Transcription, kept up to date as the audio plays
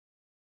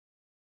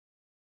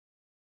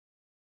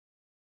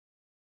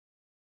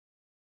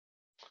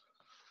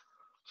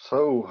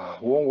So,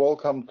 warm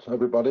welcome to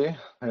everybody.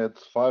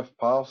 It's 5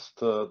 past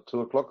 2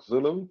 o'clock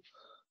Zulu.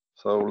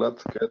 So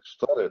let's get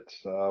started.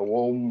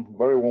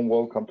 Very warm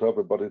welcome to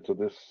everybody to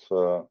this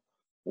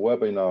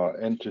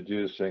webinar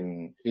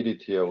introducing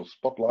EDTO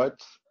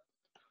Spotlights,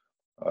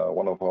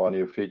 one of our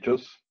new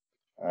features.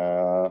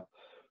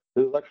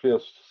 This is actually a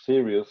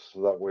series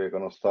that we're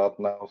going to start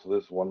now. So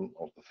this is one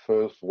of the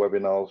first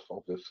webinars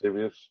of this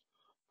series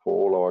for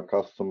all our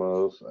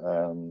customers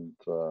and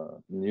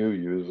new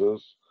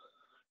users,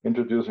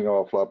 introducing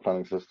our flight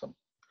planning system.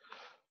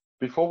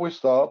 Before we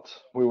start,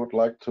 we would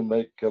like to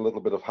make a little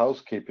bit of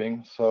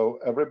housekeeping. So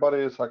everybody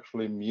is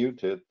actually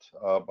muted,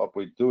 but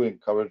we do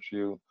encourage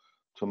you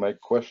to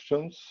make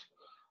questions.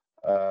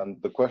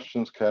 And the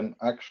questions can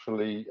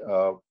actually,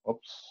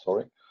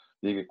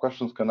 the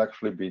questions can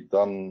actually be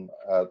done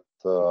at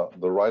the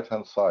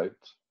right-hand side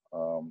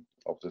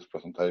of this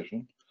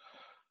presentation.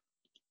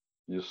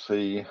 You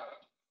see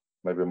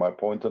maybe my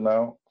pointer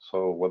now.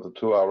 So where the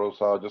 2 arrows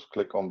are, just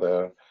click on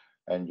there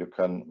and you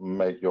can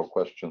make your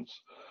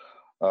questions.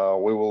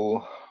 We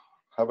will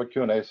have a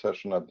Q&A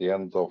session at the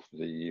end of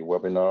the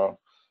webinar,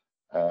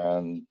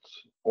 and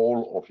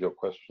all of your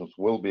questions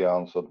will be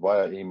answered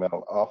via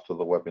email after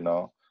the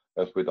webinar,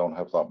 as we don't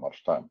have that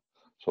much time.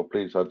 So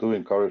please, I do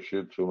encourage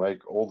you to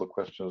make all the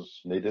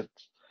questions needed,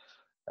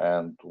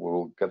 and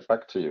we'll get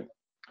back to you.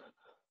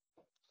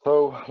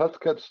 So let's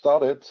get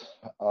started.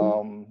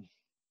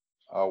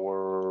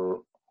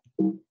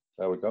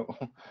 There we go.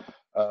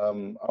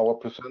 Our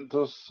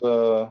presenters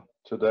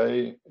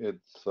today,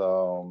 it's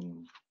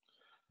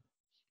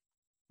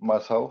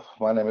myself.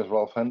 My name is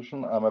Ralph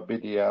Henschen. I'm a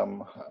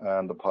BDM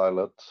and a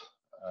pilot,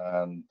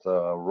 and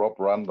Rob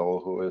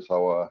Randall, who is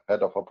our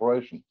head of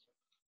operation.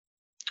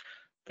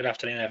 Good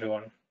afternoon,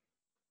 everyone.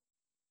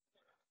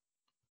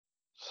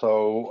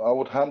 So I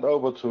would hand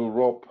over to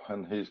Rob,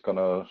 and he's going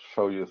to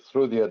show you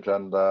through the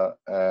agenda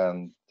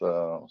and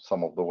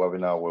some of the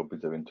webinar we'll be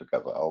doing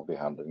together. I'll be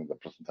handling the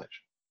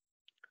presentation.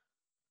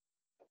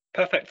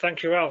 Perfect.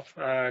 Thank you, Ralph.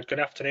 Good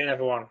afternoon,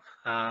 everyone.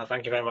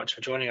 Thank you very much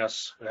for joining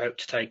us. We hope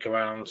to take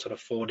around sort of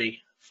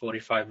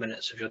 45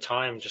 minutes of your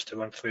time just to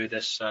run through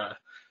this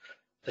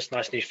this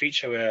nice new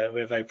feature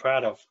we're very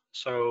proud of.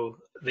 So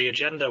the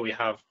agenda we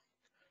have,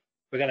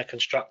 we're going to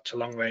construct a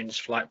long-range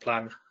flight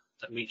plan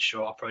that meets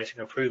your operating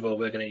approval.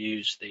 We're going to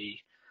use the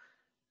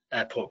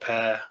airport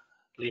pair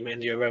Lima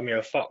India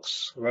Romeo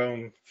Fox,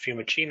 Rome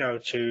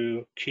Fiumicino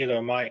to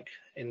Kilo Mike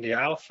India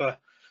Alpha,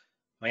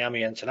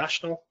 Miami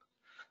International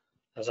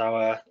as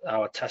our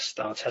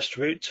test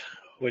route.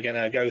 We're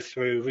going to go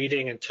through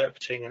reading,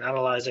 interpreting, and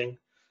analyzing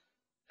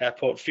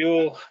airport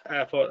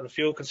and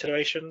fuel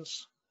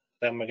considerations.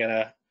 Then we're going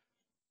to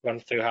run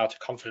through how to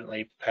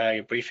confidently prepare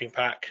your briefing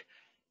pack,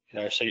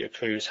 so your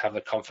crews have the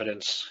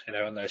confidence,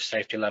 and those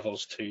safety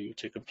levels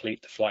to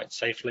complete the flight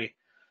safely.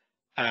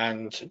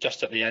 And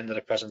just at the end of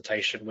the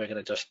presentation, we're going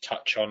to just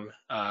touch on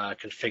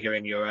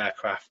configuring your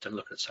aircraft and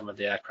look at some of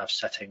the aircraft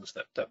settings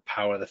that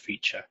power the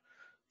feature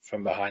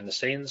from behind the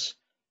scenes.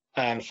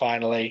 And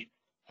finally,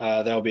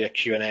 there'll be a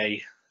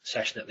Q&A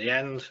session at the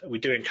end. We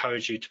do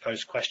encourage you to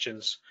post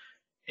questions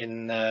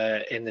in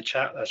the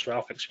chat, as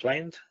Ralph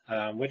explained.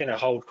 We're going to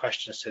hold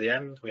questions to the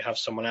end. We have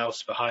someone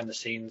else behind the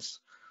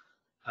scenes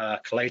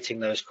collating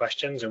those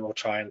questions, and we'll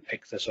try and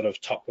pick the sort of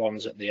top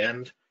ones at the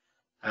end.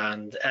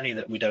 And any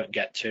that we don't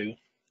get to,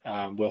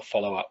 we'll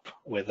follow up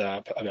with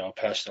a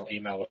personal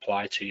email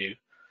reply to you.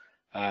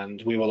 And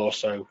we will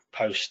also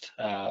post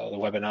the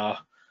webinar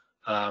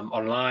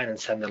online and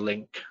send the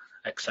link,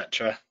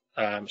 etc.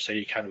 So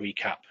you can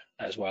recap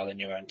as well in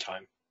your own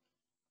time.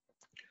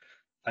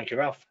 Thank you,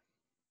 Ralph.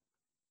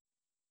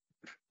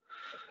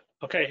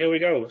 Okay, here we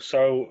go.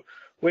 So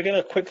we're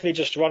going to quickly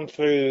just run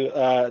through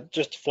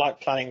just flight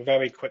planning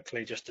very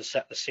quickly, just to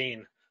set the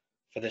scene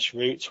for this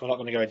route. We're not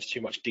going to go into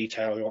too much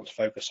detail. We want to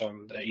focus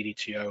on the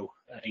EDTO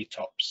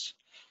ETOPS.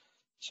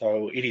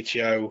 So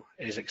EDTO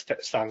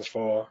stands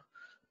for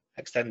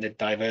Extended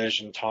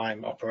Diversion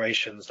Time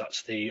Operations.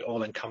 That's the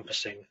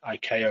all-encompassing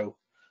ICAO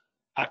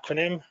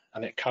acronym,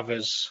 and it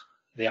covers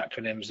the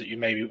acronyms that you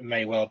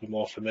may well be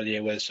more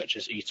familiar with, such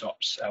as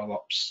ETOPS,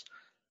 LOPS,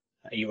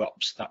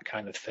 EROPS, that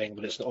kind of thing,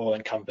 but it's an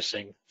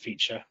all-encompassing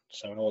feature,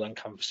 so an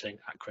all-encompassing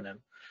acronym.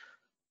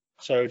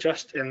 So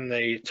just in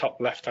the top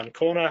left-hand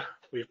corner,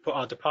 we've put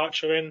our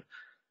departure in,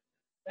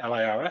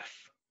 LIRF,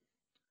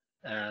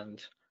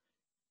 and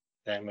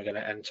then we're going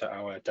to enter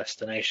our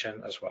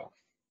destination as well.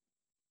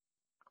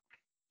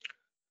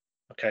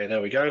 Okay,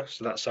 there we go.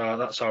 So that's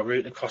our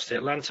route across the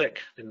Atlantic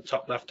in the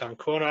top left-hand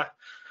corner,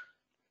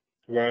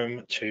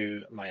 Rome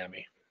to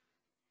Miami.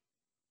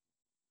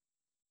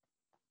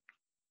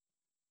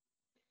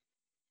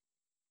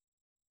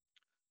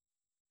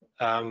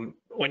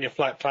 When you're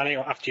flight planning,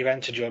 or after you've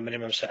entered your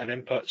minimum set of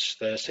inputs,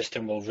 the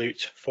system will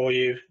route for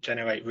you,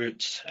 generate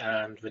routes,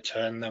 and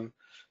return them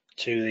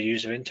to the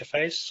user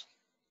interface.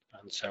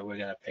 And so we're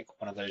going to pick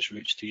one of those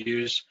routes to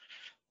use.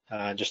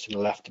 Just in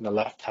the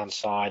left-hand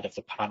side of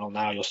the panel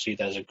now, you'll see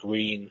there's a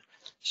green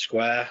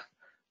square,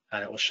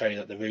 and it will show you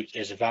that the route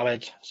is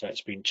valid. So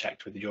it's been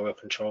checked with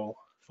Eurocontrol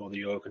for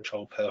the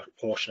Eurocontrol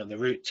portion of the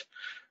route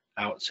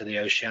out to the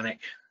oceanic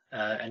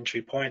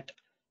entry point,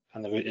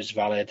 and the route is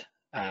valid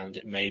and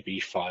it may be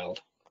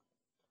filed.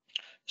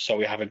 So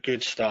we have a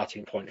good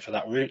starting point for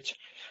that route.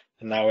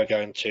 And now we're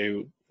going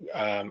to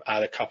add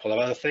a couple of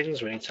other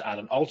things. We need to add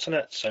an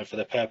alternate. So for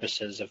the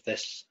purposes of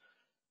this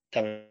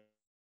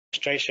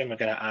demonstration, we're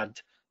going to add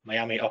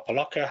Miami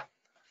Opa-locka,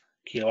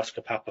 Kilo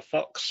Oscar Papa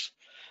Fox.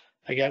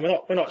 Again,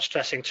 we're not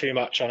stressing too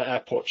much on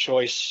airport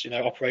choice,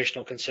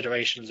 operational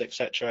considerations,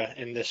 etc.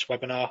 in this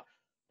webinar.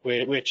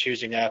 We're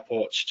choosing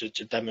airports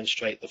to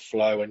demonstrate the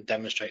flow and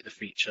demonstrate the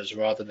features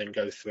rather than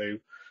go through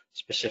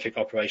specific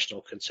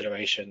operational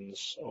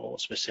considerations or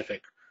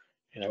specific,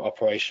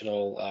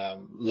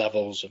 operational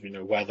levels of,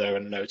 weather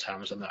and no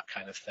times and that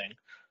kind of thing.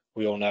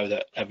 We all know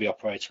that every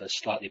operator is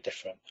slightly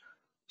different.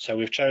 So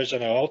we've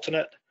chosen our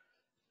alternate,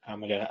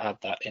 and we're going to add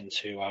that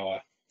into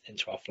our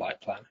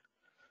flight plan.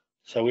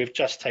 So we've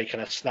just taken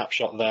a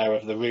snapshot there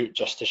of the route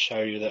just to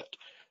show you that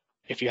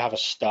if you have a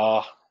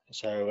star,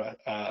 so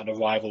an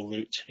arrival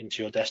route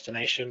into your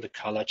destination, the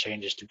color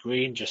changes to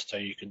green just so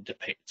you can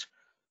depict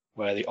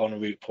where the en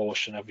route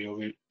portion of your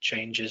route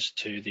changes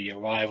to the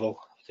arrival,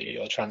 the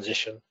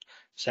transition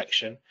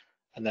section,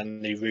 and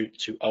then the route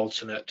to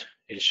alternate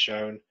is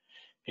shown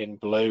in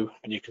blue,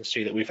 and you can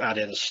see that we've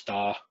added a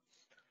star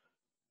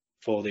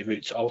for the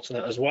route to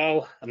alternate as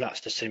well, and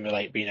that's to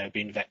simulate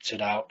being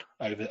vectored out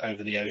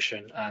over the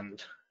ocean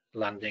and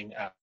landing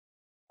at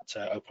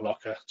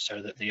Opa-locka,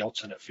 so that the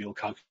alternate fuel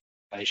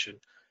calculation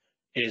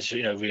is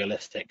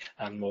realistic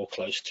and more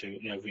close to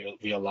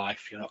real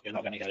life. You're not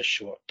going to get a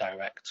short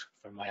direct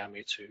from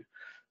Miami to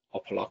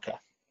Opa-locka.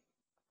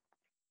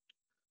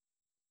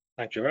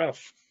 Thank you,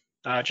 Ralph.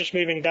 Just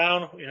moving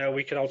down,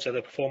 we can alter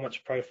the performance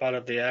profile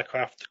of the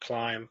aircraft,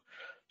 climb,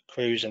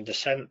 cruise and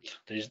descent.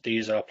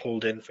 These are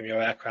pulled in from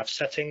your aircraft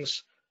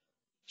settings.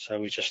 So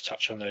we just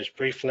touch on those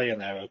briefly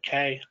and they're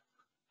okay.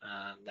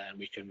 And then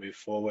we can move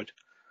forward.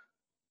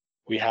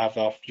 We have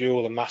our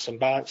fuel and mass and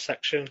balance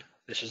section.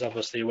 This is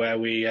obviously where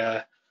we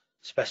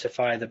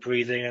specify the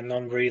breathing and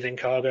non-breathing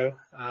cargo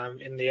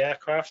in the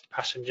aircraft,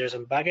 passengers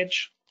and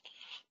baggage.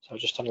 So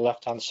just on the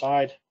left-hand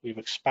side, we've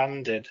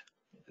expanded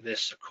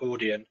this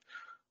accordion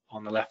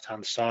on the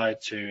left-hand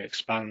side to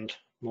expand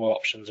more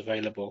options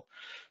available.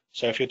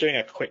 So if you're doing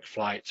a quick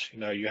flight,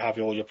 you have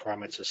all your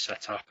parameters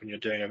set up and you're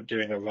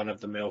doing a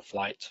run-of-the-mill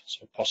flight,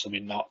 so possibly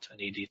not an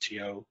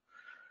EDTO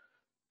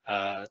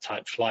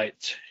type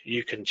flight,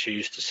 you can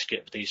choose to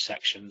skip these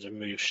sections and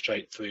move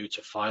straight through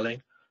to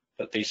filing,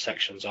 but these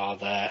sections are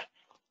there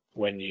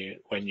when you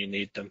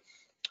need them.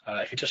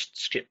 If you just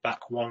skip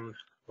back one,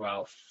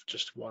 Ralph,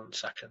 just 1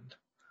 second.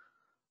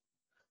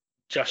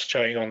 Just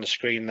showing on the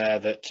screen there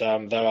that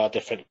there are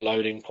different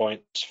loading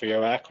points for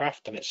your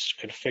aircraft, and it's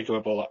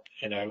configurable,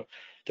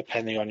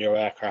 depending on your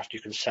aircraft.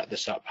 You can set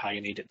this up how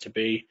you need it to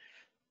be.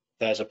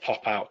 There's a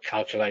pop-out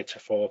calculator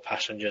for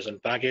passengers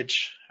and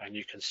baggage, and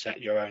you can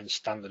set your own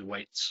standard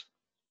weights,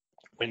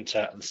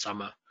 winter and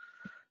summer,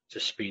 to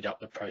speed up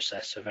the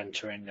process of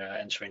entering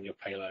your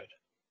payload.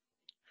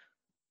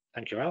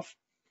 Thank you, Ralph.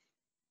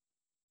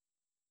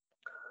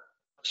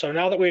 So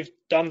now that we've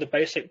done the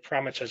basic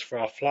parameters for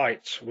our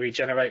flight, we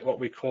generate what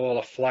we call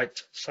a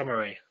flight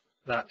summary.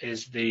 That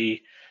is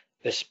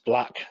this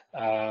black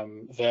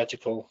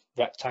vertical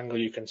rectangle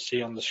you can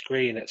see on the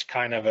screen. It's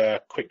kind of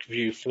a quick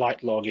view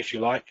flight log, if you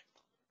like,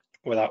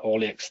 without all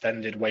the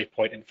extended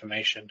waypoint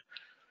information.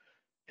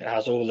 It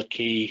has all the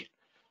key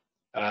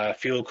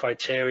fuel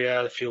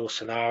criteria, the fuel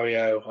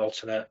scenario,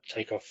 alternate,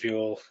 takeoff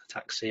fuel,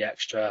 taxi,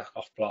 extra,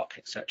 off block,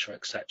 etc.,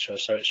 etc.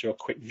 So it's your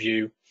quick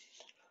view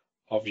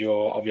of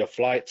your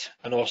flight,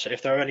 and also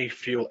if there are any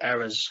fuel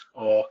errors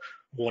or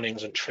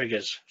warnings and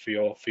triggers for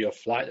your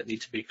flight that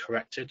need to be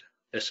corrected,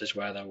 this is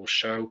where they will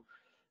show.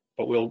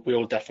 But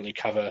we'll definitely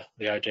cover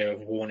the idea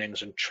of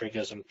warnings and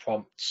triggers and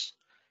prompts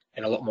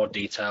in a lot more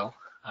detail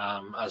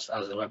as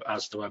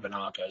the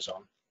webinar goes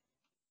on.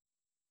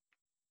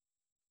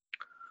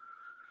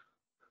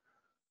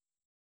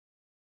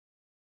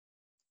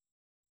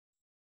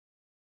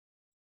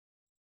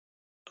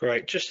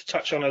 Great, just to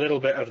touch on a little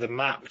bit of the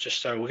map,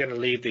 just so we're going to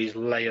leave these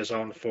layers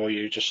on for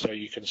you, just so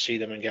you can see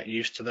them and get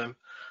used to them.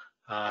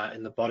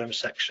 In the bottom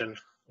section,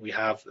 we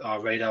have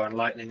our radar and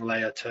lightning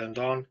layer turned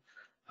on,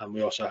 and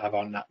we also have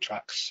our nat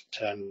tracks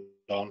turned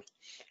on.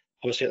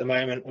 Obviously, at the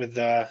moment, with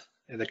the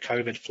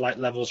COVID flight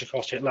levels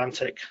across the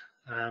Atlantic,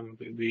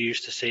 we're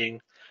used to seeing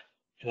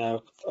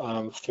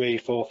 3,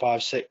 4,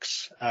 5,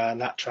 6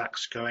 nat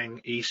tracks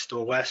going east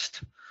or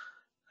west.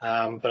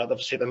 But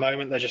obviously at the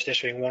moment they're just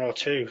issuing 1 or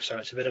 2, so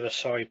it's a bit of a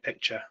sorry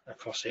picture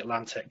across the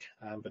Atlantic,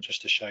 but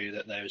just to show you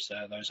that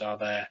those are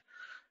there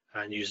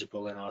and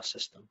usable in our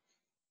system.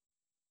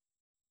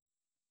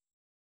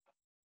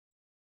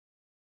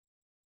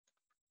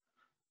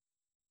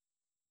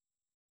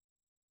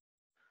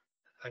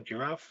 Thank you,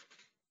 Ralph.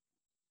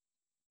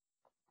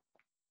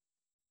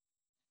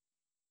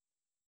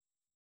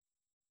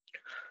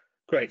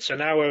 Great, so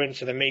now we're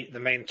into the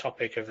main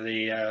topic of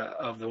the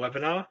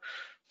webinar.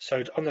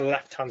 So on the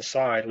left-hand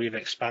side, we've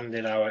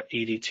expanded our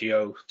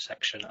EDTO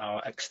section,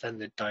 our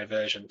Extended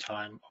Diversion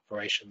Time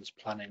Operations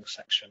Planning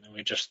section, and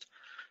we've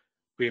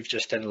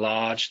just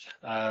enlarged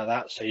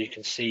that so you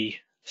can see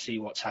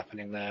what's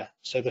happening there.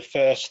 So the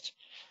first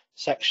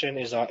section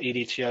is our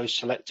EDTO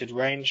selected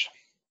range,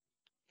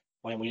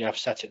 when we have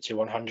set it to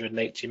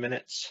 180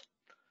 minutes.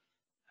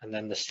 And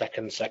then the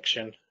second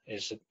section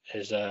is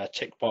a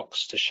tick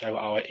box to show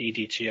our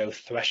EDTO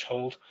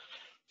threshold.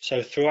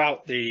 So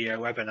throughout the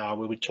webinar,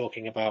 we'll be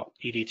talking about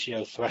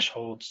EDTO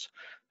thresholds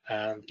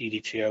and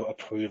EDTO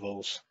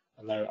approvals,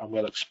 and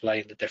we'll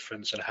explain the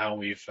difference and how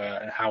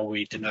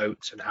we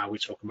denote and how we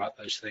talk about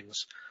those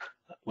things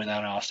within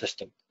our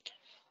system.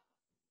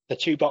 The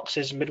two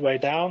boxes midway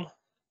down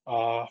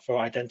are for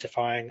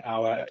identifying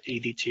our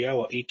EDTO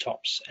or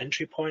ETOPS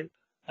entry point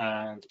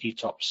and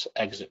ETOPS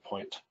exit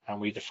point,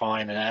 and we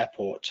define an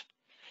airport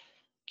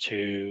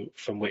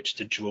from which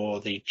to draw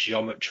the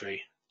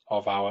geometry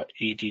of our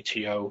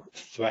EDTO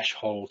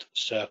threshold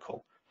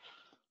circle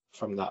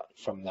from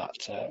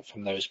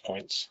those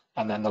points.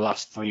 And then the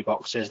last three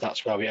boxes,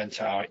 that's where we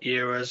enter our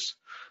eras,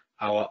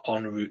 our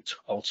en route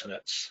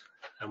alternates,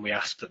 and we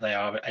ask that they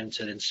are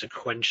entered in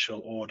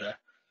sequential order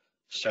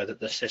so that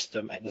the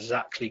system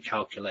exactly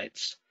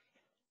calculates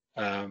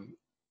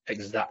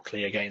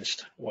exactly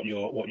against what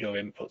your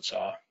inputs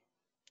are.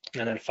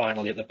 And then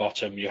finally at the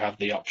bottom you have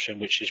the option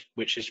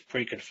which is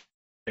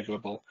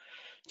pre-configurable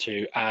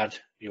to add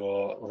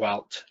your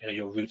route,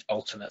 your route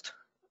alternate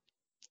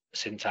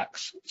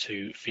syntax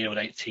to field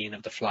 18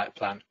 of the flight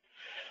plan.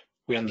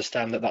 We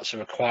understand that that's a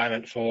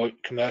requirement for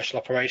commercial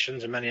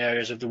operations in many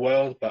areas of the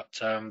world, but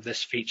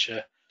this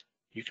feature,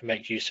 you can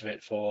make use of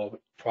it for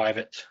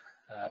private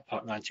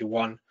Part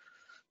 91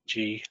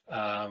 G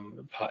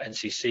Part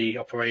NCC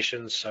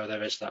operations, so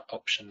there is that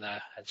option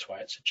there, hence why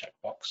it's a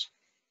checkbox.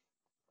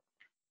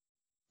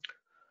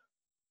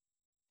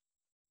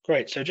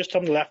 Great, so just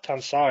on the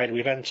left-hand side,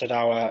 we've entered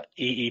our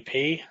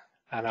EEP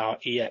and our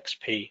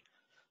EXP.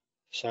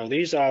 So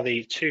these are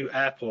the two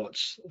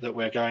airports that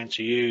we're going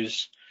to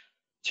use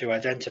to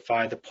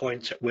identify the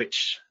point at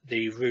which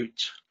the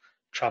route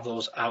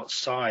travels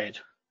outside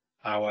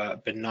our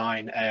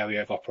benign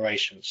area of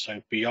operations,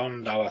 so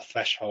beyond our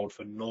threshold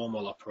for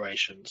normal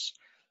operations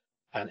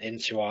and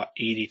into our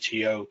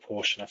EDTO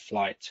portion of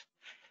flight.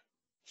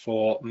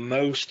 For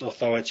most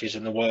authorities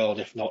in the world,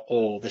 if not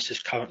all, this is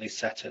currently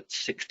set at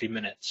 60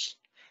 minutes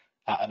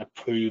at an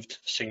approved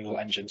single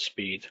engine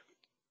speed.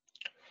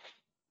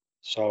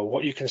 So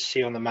what you can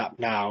see on the map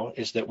now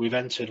is that we've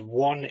entered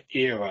one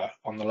era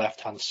on the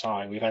left-hand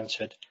side. We've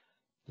entered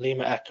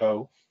Lima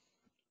Echo,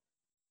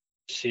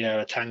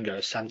 Sierra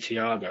Tango,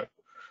 Santiago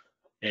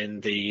in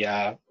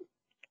the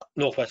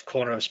northwest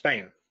corner of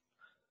Spain.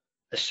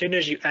 As soon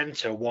as you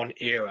enter one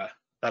era,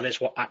 that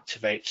is what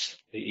activates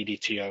the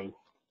EDTO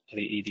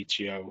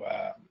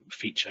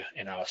feature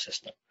in our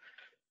system.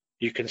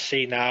 You can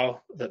see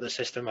now that the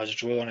system has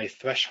drawn a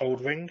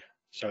threshold ring,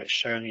 so it's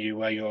showing you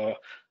where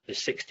the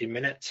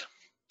 60-minute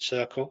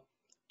circle,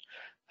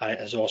 and it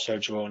has also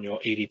drawn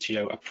your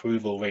EDTO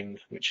approval ring,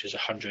 which is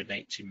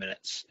 180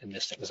 minutes in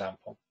this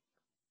example.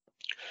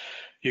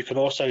 You can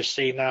also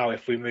see now,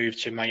 if we move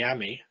to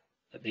Miami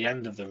at the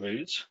end of the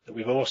route, that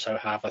we also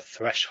have a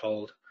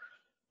threshold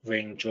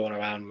ring drawn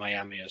around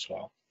Miami as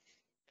well.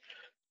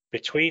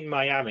 Between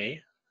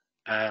Miami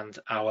and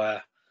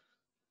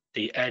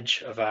the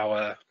edge of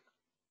our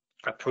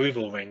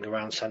approval ring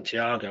around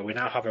Santiago, we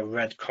now have a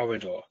red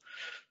corridor.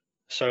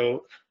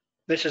 So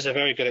this is a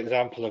very good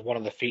example of one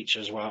of the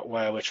features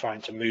where we're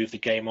trying to move the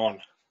game on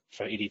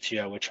for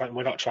EDTO.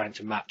 We're not trying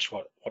to match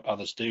what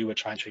others do. We're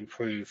trying to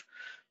improve,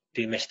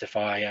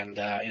 demystify, and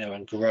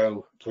and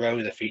grow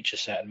the feature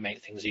set and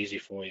make things easy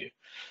for you.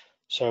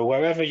 So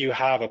wherever you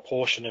have a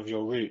portion of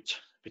your route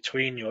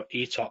between your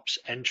ETOPS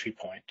entry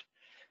point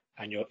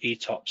and your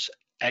ETOPS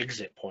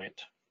exit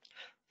point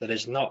that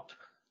is not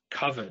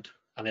covered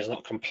and is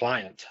not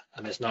compliant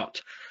and is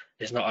not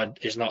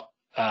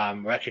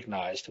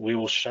recognized, we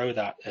will show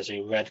that as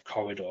a red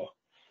corridor.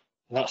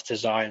 And that's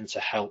designed to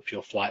help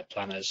your flight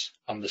planners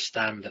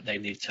understand that they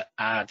need to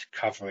add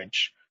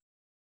coverage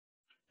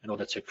in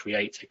order to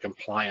create a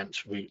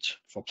compliant route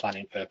for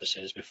planning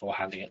purposes before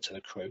handing it to the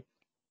crew.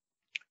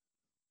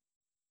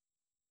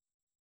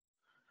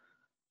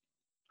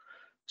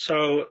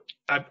 So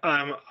I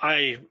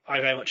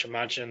very much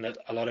imagine that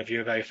a lot of you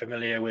are very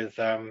familiar with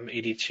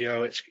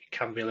EDTO. It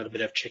can be a little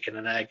bit of chicken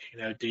and egg.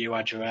 Do you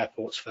add your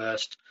airports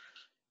first?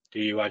 Do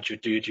you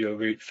do your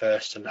route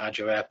first and add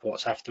your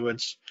airports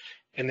afterwards?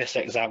 In this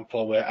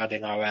example, we're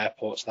adding our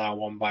airports now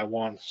one by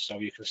one. So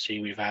you can see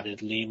we've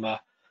added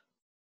Lima,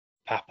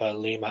 Papa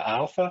Lima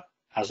Alpha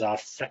as our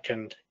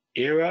second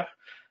era,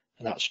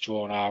 and that's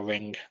drawn our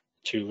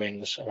two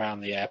rings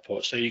around the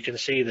airport. So you can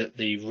see that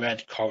the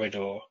red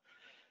corridor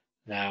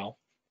now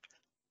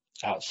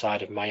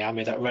outside of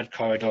Miami, that red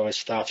corridor is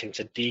starting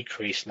to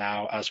decrease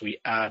now as we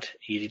add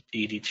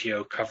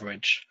EDTO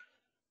coverage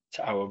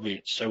to our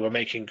route. So we're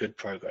making good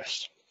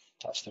progress.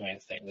 That's the main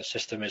thing. The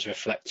system is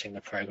reflecting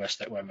the progress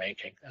that we're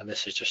making, and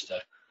this is just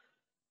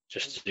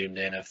just zoomed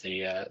in of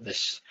the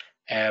this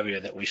area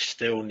that we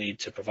still need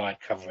to provide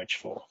coverage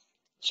for.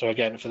 So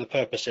again, for the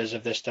purposes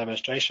of this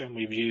demonstration,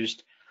 we've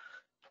used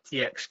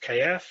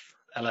TXKF,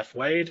 LF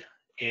Wade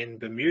in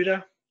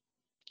Bermuda.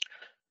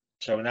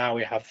 So now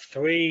we have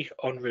 3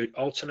 en route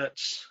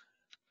alternates,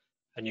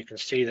 and you can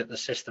see that the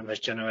system has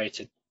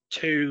generated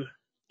 2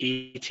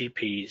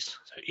 ETPs,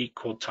 so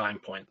equal time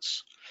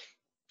points.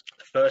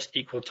 The first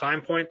equal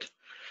time point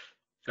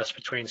just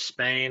between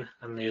Spain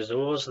and the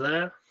Azores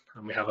there,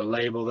 and we have a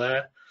label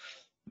there.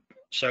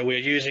 So we're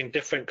using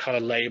different color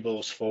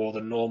labels for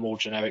the normal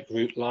generic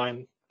route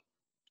line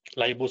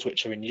labels,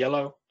 which are in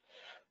yellow,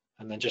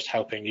 and then just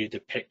helping you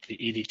depict the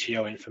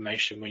EDTO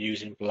information, we're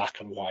using black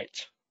and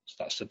white. So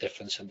that's the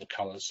difference in the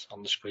colors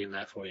on the screen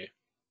there for you.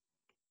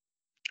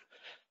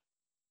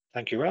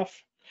 Thank you,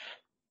 Ralph.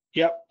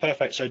 Yep,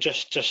 perfect. So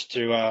just to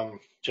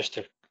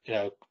you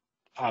know,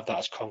 have that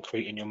as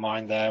concrete in your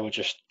mind there, we're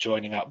just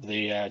joining up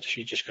the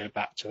you just go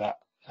back to that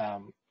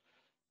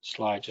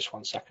slide just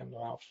 1 second,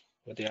 Ralph,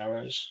 with the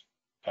arrows.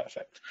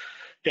 Perfect.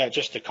 Yeah,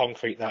 just to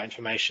concrete that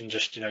information,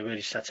 just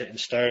really set it in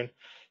stone.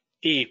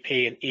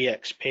 EEP and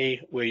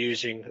EXP,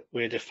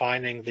 we're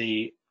defining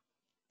the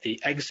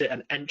exit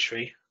and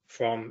entry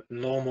from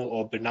normal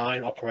or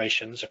benign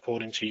operations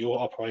according to your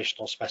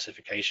operational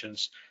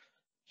specifications,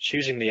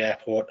 choosing the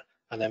airport,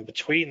 and then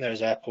between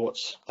those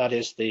airports, that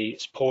is the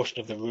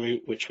portion of the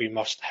route which we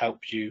must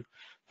help you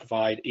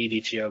provide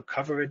EDTO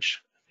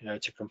coverage,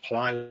 to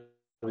comply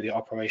with the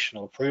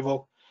operational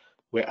approval.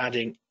 We're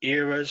adding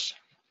eras,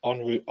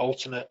 en route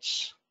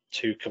alternates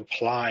to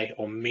comply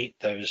or meet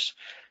those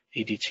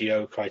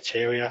EDTO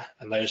criteria,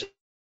 and those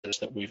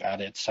that we've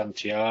added: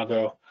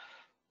 Santiago,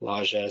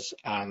 Lajes,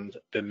 and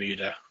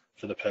Bermuda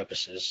for the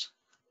purposes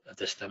of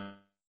this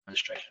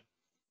demonstration.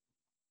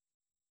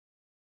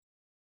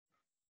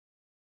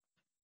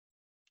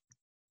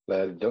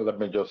 Let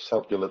me just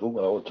help you a little.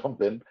 I'll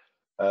jump in.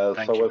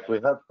 So you. as we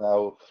have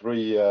now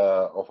 3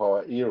 of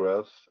our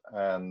eras,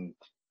 and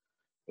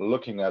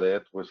looking at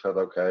it, we said,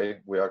 okay,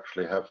 we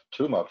actually have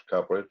too much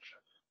coverage.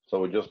 So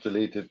we just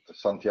deleted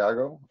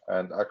Santiago,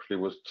 and actually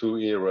with 2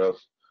 eras,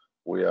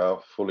 we are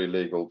fully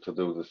legal to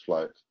do this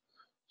flight.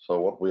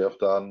 So what we have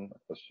done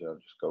is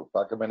just go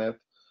back a minute.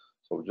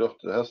 So we just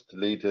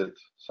deleted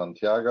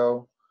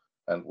Santiago,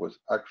 and with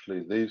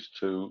actually these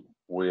 2,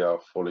 we are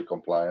fully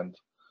compliant.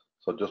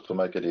 So just to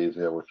make it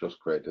easier, we've just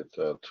created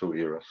 2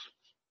 eras.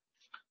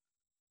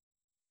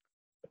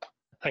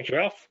 Thank you,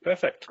 Ralph.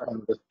 Perfect.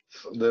 And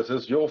this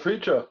is your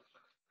feature.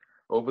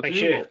 Over to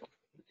you.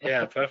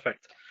 Yeah,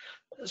 perfect.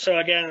 So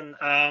again,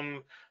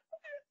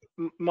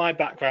 my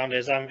background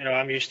is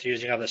I'm used to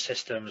using other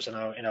systems, and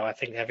I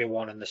think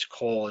everyone in this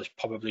call is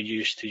probably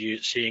used to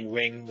seeing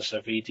rings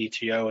of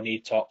EDTO and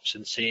ETOPS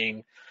and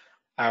seeing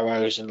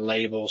arrows and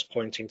labels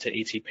pointing to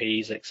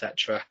ETPs,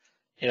 etc.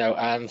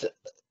 And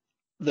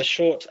the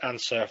short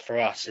answer for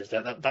us is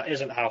that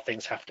isn't how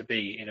things have to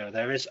be.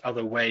 There is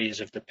other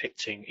ways of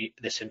depicting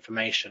this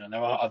information, and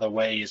there are other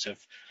ways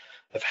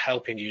of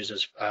helping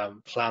users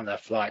plan their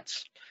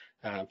flights,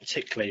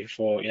 particularly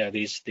for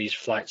these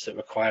flights that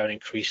require an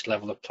increased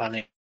level of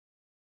planning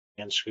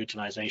and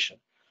scrutinization.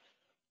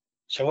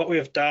 So what we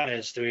have done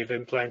is that we've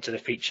implemented a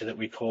feature that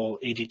we call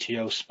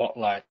EDTO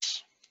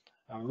spotlights.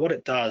 And what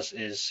it does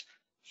is,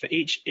 for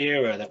each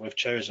era that we've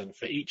chosen,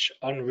 for each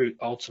en route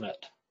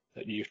alternate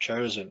that you've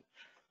chosen,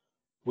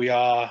 we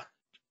are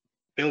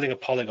building a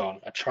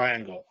polygon, a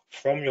triangle,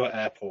 from your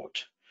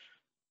airport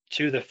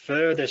to the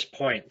furthest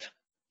point,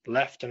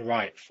 left and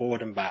right,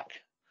 forward and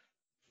back,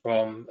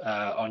 from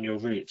on your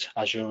route,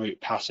 as your route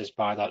passes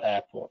by that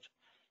airport.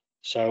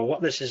 So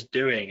what this is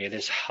doing, it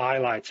is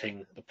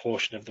highlighting the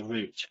portion of the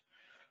route,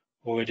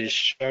 or it is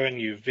showing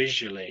you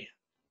visually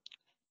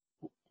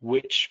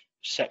which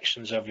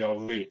sections of your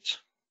route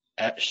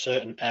at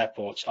certain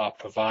airports are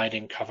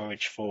providing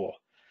coverage for.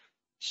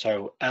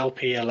 So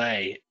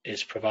LPLA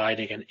is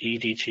providing an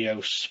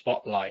EDTO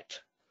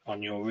spotlight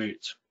on your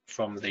route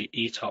from the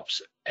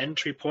ETOPS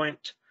entry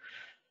point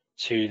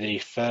to the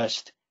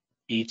first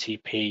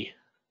ETP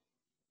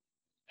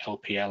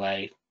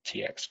LPLA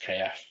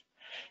TXKF.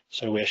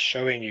 So we're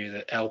showing you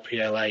that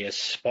LPLA is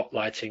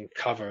spotlighting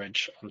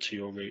coverage onto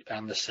your route,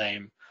 and the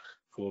same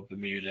for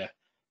Bermuda.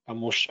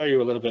 And we'll show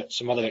you a little bit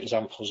some other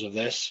examples of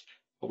this,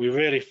 but we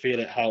really feel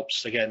it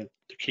helps. Again,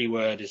 the key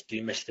word is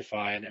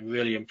demystify, and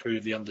really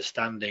improve the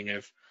understanding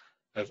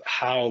of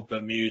how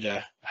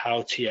Bermuda,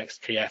 how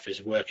TXKF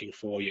is working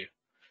for you.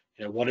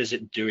 What is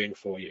it doing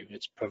for you?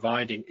 It's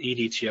providing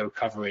EDTO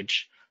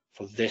coverage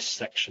for this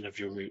section of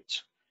your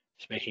route.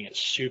 It's making it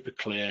super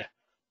clear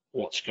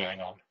what's going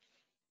on.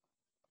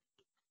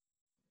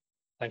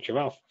 Thank you,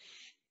 Ralph.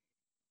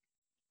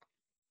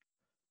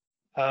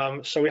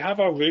 So we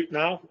have our route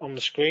now on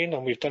the screen,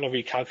 and we've done a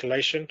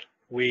recalculation.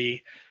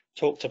 We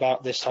talked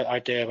about this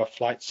idea of a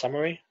flight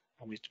summary,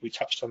 and we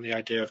touched on the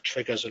idea of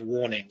triggers and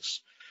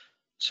warnings.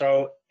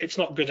 So it's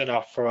not good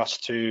enough for us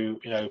to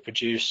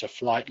produce a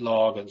flight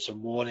log and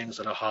some warnings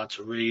that are hard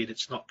to read.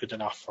 It's not good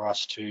enough for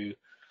us to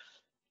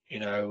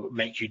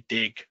make you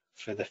dig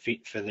for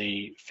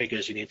the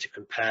figures you need to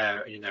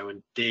compare,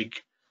 and dig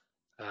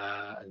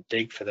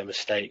for the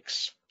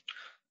mistakes.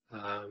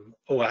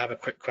 Oh, I have a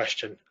quick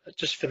question.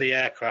 Just for the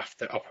aircraft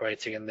that are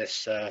operating in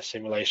this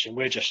simulation,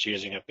 we're just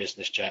using a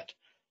business jet.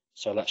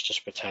 So let's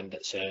just pretend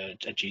it's a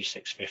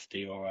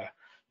G650 or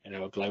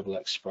a Global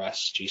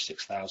Express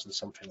G6000,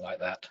 something like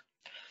that.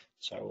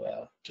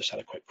 So just had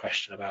a quick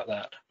question about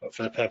that. But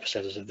for the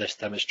purposes of this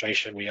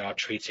demonstration, we are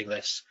treating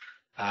this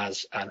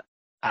as an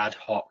ad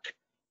hoc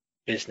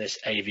business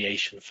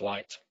aviation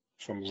flight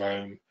from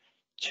Rome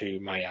to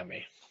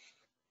Miami.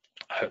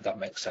 I hope that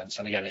makes sense.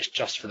 And again, it's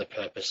just for the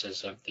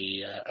purposes of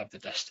the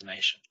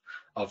destination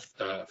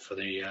for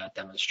the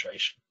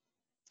demonstration.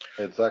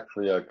 It's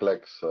actually a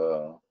GLEX.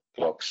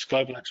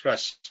 Global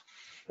Express.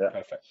 Yeah.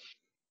 Perfect.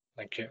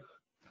 Thank you.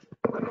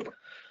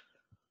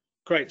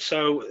 Great.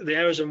 So the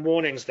errors and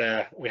warnings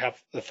there, we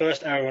have the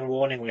first error and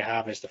warning we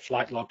have is the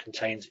flight log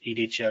contains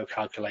EDTO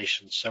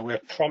calculations. So we're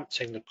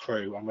prompting the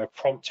crew and we're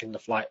prompting the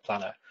flight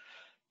planner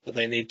that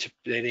they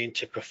need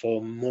to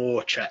perform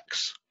more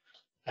checks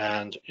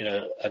and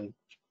and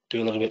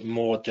do a little bit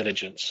more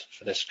diligence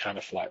for this kind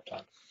of flight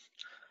plan.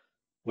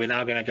 We're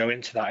now going to go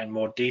into that in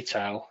more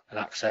detail and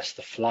access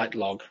the flight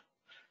log.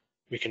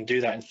 We can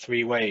do that in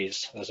 3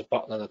 ways. There's a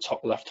button in the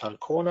top left-hand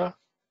corner,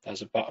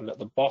 there's a button at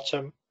the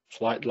bottom,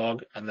 flight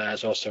log, and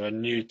there's also a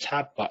new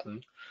tab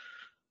button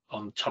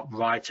on the top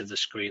right of the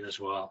screen as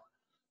well.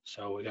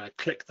 So we're going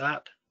to click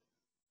that,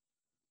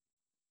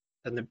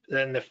 and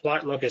then the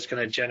flight log is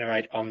going to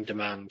generate on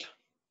demand.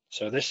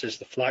 So this is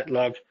the flight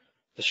log.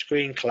 The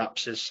screen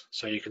collapses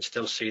so you can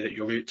still see that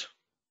your route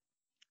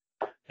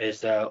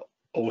is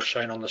all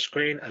shown on the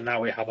screen, and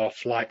now we have our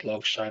flight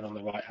log shown on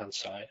the right hand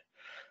side.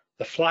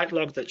 The flight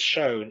log that's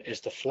shown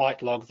is the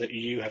flight log that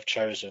you have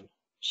chosen.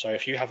 So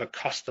if you have a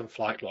custom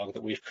flight log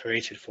that we've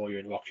created for you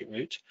in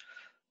RocketRoute,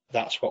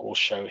 that's what will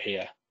show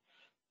here.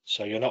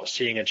 So you're not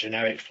seeing a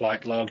generic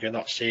flight log, you're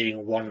not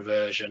seeing one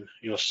version,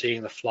 you're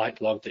seeing the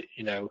flight log that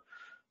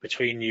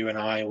between you and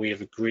I we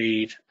have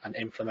agreed and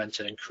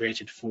implemented and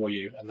created for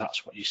you, and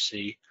that's what you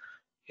see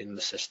in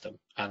the system,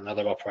 and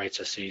another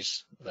operator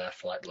sees their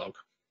flight log.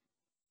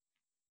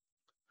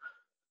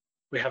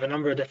 We have a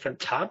number of different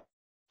tabs.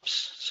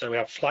 So we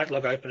have flight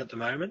log open at the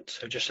moment,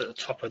 so just at the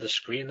top of the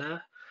screen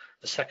there.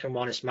 The second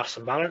one is mass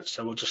and balance,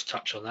 so we'll just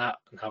touch on that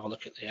and have a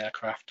look at the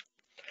aircraft.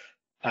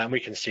 And we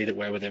can see that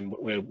we're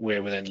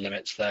within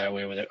limits there.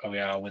 We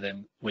are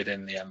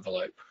within the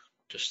envelope,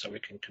 just so we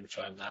can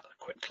confirm that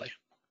quickly.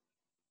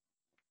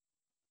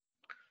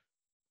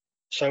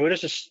 So we're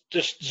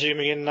just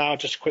zooming in now,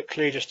 just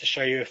quickly, just to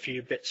show you a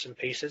few bits and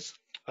pieces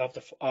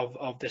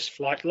of this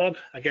flight log.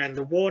 Again,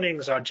 the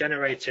warnings are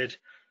generated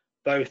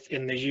both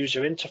in the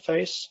user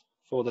interface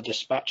for the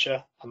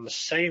dispatcher, and the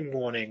same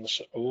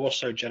warnings are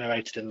also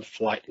generated in the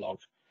flight log.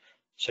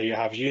 So you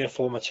have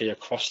uniformity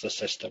across the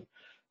system,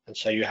 and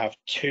so you have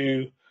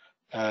 2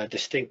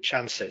 distinct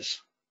chances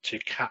to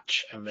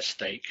catch a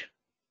mistake,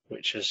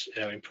 which is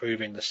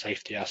improving the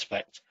safety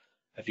aspect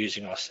of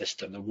using our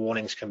system. The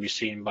warnings can be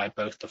seen by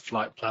both the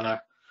flight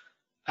planner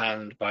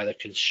and by the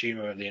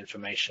consumer of the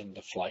information,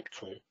 the flight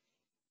crew.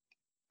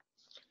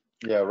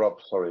 Yeah,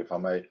 Rob, sorry if I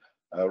may.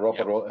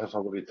 Robert has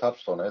already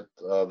touched on it.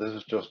 This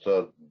is just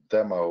a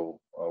demo,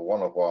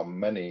 one of our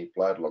many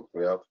flight logs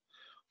we have.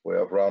 We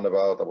have around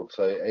about, I would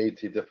say,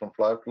 80 different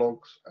flight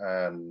logs,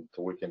 and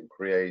we can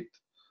create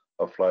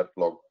a flight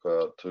log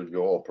to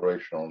your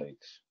operational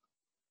needs.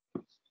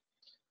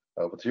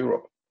 Over to you,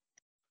 Rob.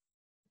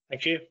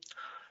 Thank you.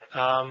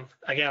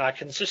 Again, I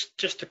can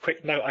just a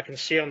quick note, I can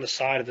see on the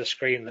side of the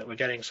screen that we're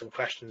getting some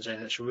questions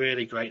in. It's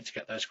really great to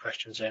get those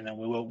questions in, and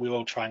we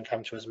will try and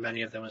come to as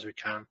many of them as we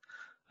can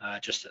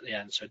just at the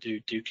end. So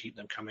do keep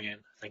them coming in.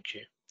 Thank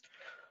you.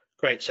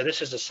 Great. So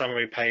this is the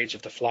summary page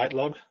of the flight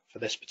log for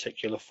this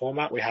particular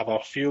format. We have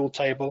our fuel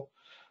table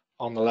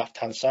on the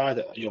left-hand side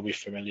that you'll be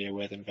familiar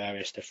with in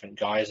various different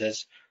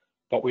guises.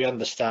 But we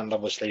understand,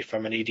 obviously,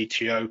 from an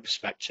EDTO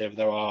perspective,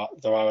 there are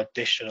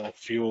additional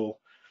fuel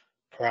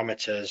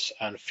parameters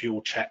and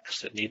fuel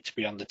checks that need to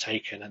be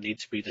undertaken and need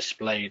to be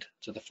displayed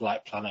to the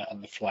flight planner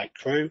and the flight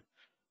crew,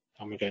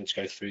 and we're going to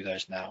go through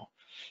those now.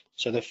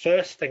 So the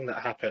first thing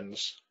that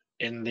happens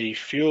in the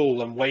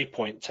fuel and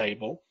waypoint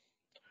table,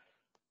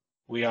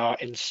 we are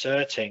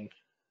inserting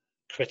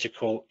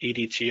critical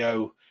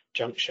EDTO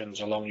junctions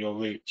along your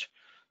route.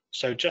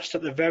 So just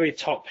at the very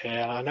top here,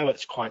 and I know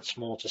it's quite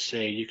small to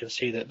see, you can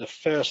see that the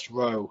first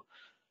row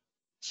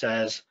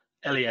says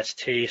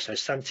LEST, so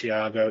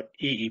Santiago,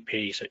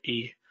 EEP, so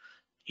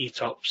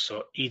ETOPS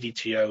or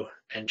EDTO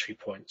entry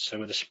points. So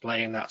we're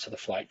displaying that to the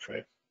flight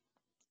crew.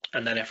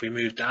 And then if we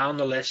move down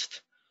the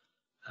list,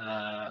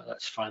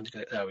 let's find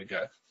it, there we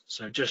go.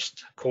 So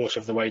just a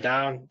quarter of the way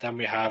down, then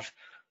we have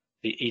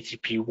the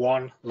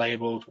ETP1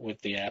 labeled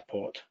with the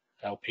airport,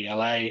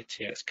 LPLA,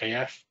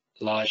 TXKF,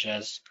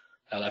 Lajes,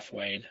 LF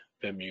Wade,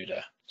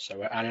 Bermuda. So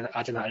we're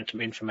adding that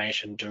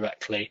information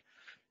directly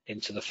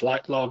into the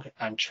flight log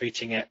and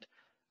treating it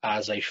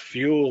as a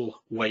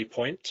fuel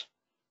waypoint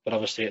but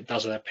obviously it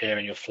doesn't appear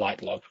in your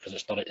flight log because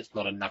it's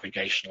not a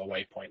navigational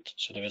waypoint.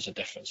 So there is a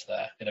difference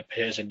there. It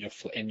appears in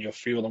your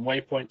fuel and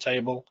waypoint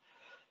table,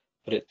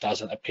 but it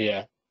doesn't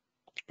appear,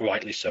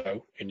 rightly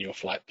so, in your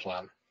flight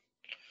plan.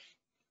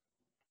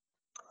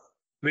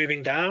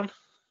 Moving down,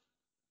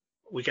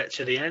 we get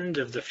to the end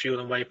of the fuel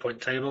and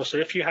waypoint table. So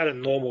if you had a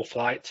normal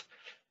flight,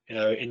 in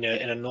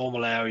a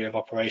normal area of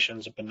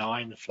operations, a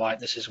benign flight,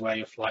 this is where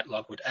your flight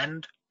log would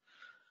end.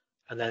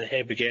 And then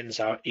here begins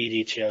our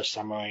EDTO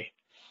summary.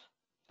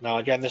 Now,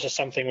 again, this is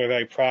something we're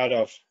very proud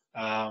of.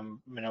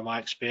 My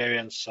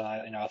experience,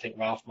 I think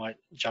Ralph might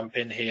jump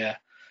in here.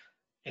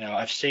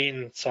 I've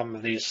seen some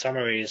of these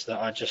summaries that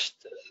are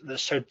they're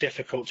so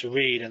difficult to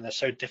read, and they're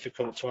so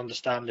difficult to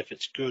understand if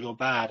it's good or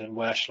bad, and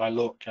where should I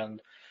look,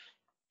 and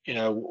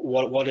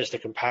what is the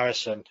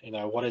comparison,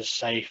 what is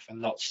safe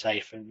and not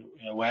safe, and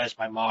where's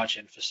my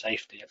margin for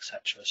safety,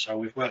 etc. So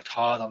we've worked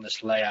hard on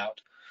this layout,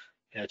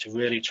 to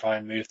really try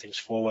and move things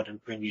forward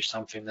and bring you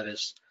something that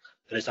is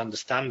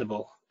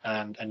understandable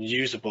and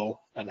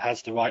usable and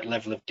has the right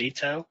level of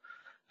detail,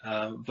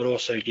 but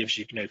also gives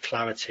you,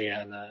 clarity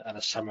and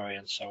a summary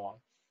and so on.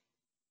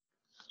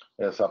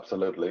 Yes,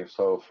 absolutely.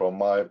 So from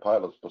my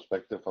pilot's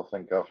perspective, I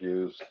think I've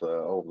used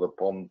over the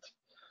pond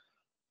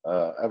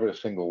every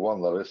single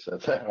one that is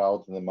there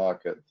out in the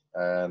market,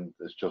 and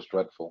it's just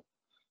dreadful.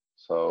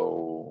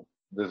 So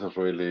this is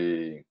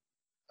really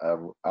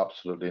an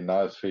absolutely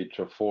nice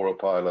feature for a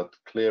pilot.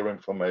 Clear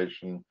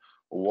information.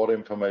 What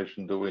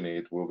information do we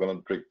need? We're going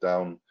to drill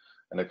down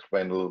and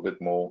explain a little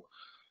bit more,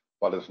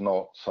 but it's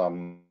not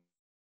some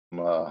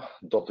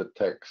dotted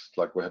text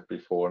like we had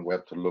before, and we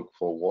had to look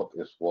for what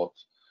is what.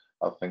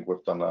 I think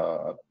we've done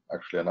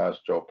actually a nice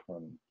job,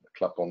 and a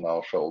clap on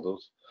our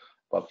shoulders.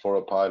 But for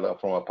a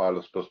pilot, from a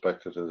pilot's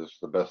perspective, it is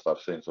the best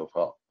I've seen so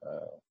far.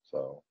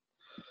 So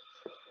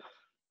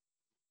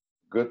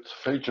good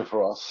feature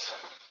for us.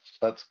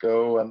 Let's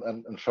go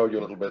and show you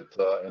a little bit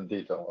in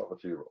detail. Over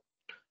to you, Rob.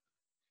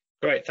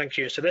 Great, thank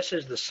you. So this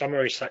is the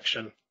summary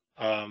section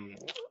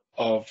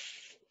for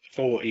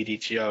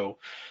EDTO.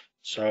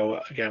 So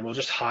again, we'll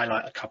just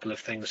highlight a couple of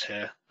things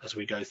here as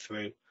we go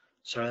through.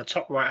 So in the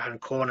top right-hand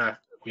corner,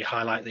 we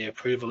highlight the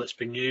approval that's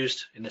been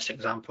used. In this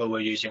example, we're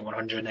using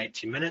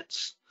 180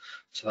 minutes.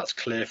 So that's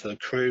clear for the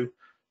crew,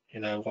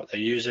 what they're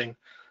using.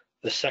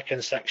 The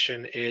second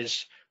section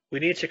is we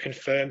need to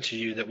confirm to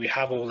you that we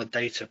have all the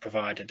data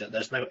provided, that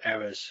there's no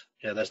errors.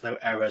 There's no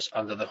errors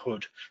under the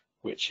hood,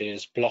 which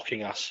is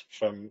blocking us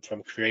from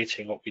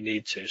creating what we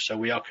need to. So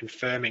we are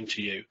confirming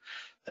to you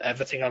that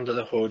everything under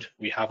the hood,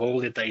 we have all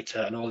the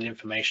data and all the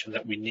information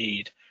that we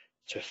need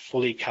to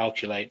fully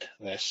calculate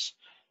this.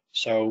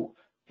 So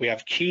we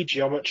have key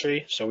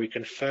geometry, so we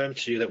confirm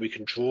to you that we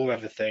can draw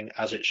everything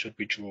as it should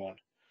be drawn.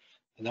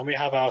 And then we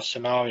have our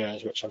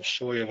scenarios, which I'm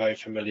sure you're very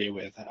familiar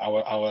with,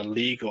 our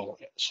legal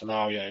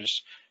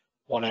scenarios.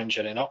 One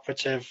engine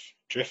inoperative,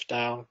 drift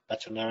down,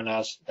 better known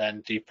as,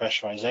 then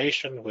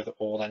depressurization with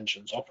all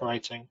engines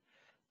operating,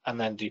 and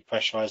then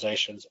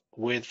depressurizations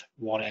with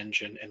one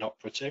engine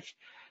inoperative.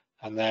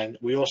 And then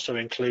we also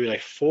include a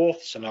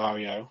fourth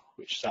scenario,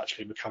 which is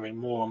actually becoming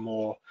more and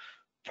more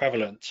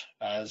prevalent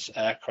as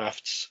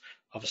aircrafts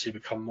obviously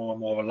become more and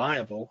more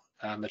reliable,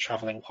 and the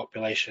traveling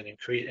population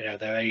increase,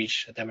 their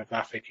age, the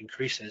demographic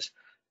increases,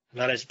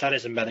 and that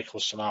is a medical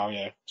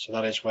scenario. So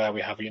that is where we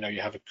have,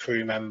 you have a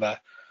crew member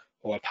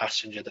or a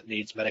passenger that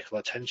needs medical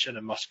attention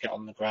and must get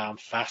on the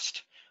ground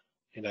fast,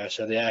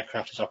 so the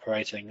aircraft is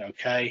operating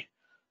okay,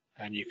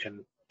 and you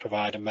can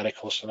provide a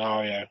medical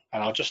scenario.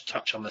 And I'll just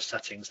touch on the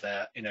settings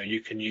there.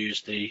 You can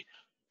use the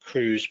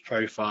cruise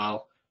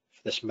profile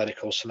for this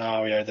medical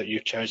scenario that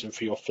you've chosen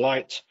for your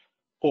flight,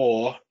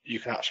 or you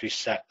can actually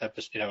set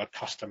a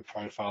custom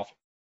profile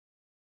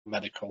for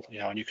medical,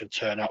 and you can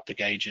turn up the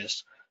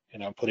gauges,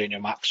 put in your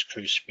max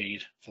cruise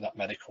speed for that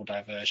medical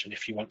diversion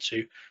if you want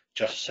to,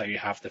 just so you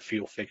have the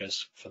fuel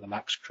figures for the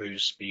max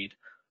cruise speed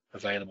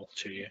available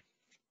to you.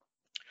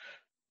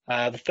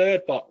 The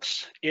third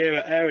box,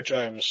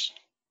 aerodromes.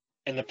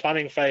 In the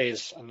planning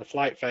phase and the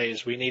flight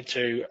phase, we need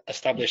to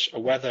establish a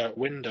weather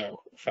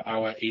window for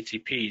our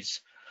ETPs.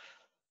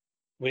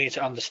 We need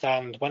to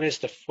understand when is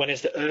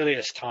the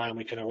earliest time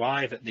we can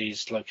arrive at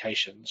these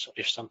locations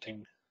if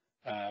something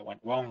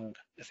went wrong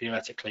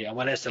theoretically, and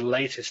when is the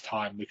latest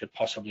time we could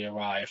possibly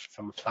arrive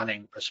from a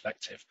planning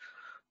perspective,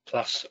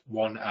 plus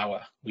 1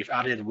 hour. We've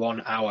added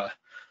 1 hour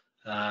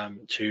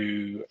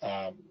to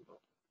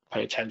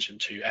pay attention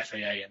to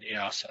FAA and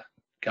EASA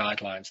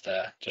guidelines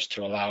there, just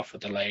to allow for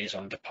delays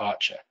on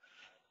departure.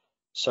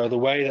 So the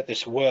way that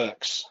this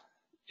works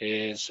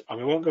is,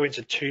 we won't go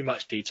into too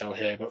much detail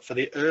here, but for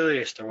the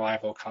earliest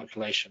arrival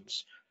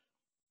calculations,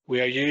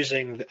 we are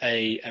using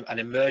an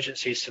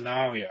emergency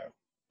scenario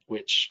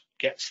which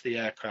gets the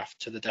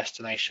aircraft to the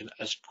destination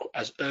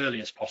as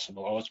early as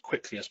possible or as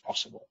quickly as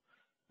possible.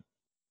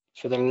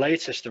 For the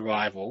latest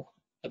arrival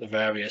at the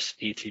various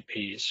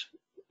ETPs,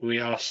 we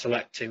are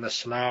selecting the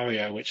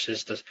scenario which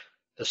is the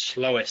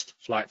slowest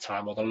flight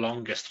time or the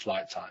longest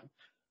flight time,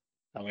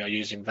 and we are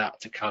using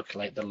that to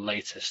calculate the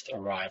latest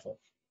arrival.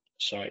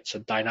 So it's a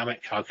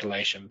dynamic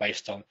calculation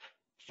based on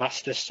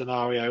fastest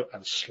scenario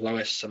and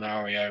slowest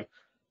scenario,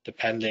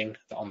 depending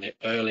on the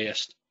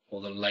earliest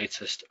or the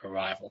latest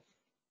arrival.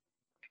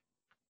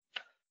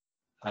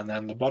 And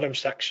then the bottom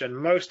section,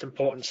 most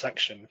important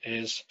section,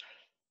 is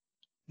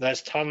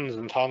there's tons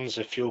and tons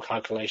of fuel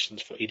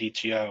calculations for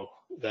EDTO.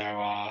 There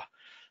are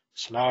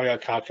scenario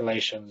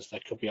calculations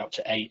that could be up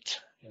to 8,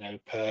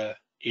 per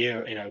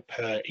year,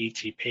 per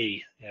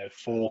ETP,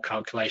 4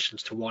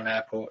 calculations to one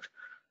airport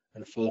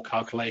and 4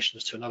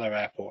 calculations to another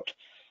airport.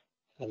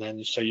 And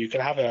then so you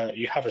can have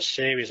a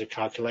series of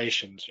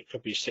calculations. It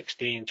could be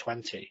 16,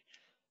 20,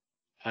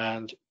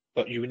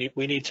 but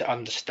we need to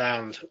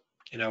understand,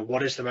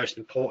 what is the most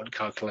important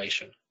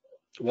calculation?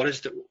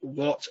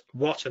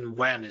 What and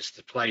when is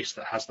the place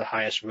that has the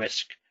highest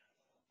risk,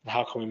 and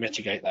how can we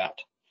mitigate that?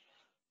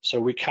 So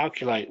we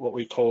calculate what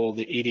we call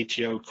the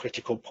EDTO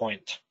critical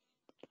point.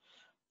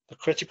 The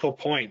critical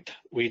point,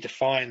 we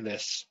define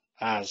this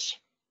as,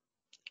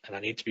 and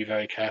I need to be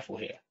very careful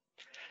here,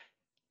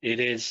 it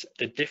is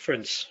the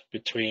difference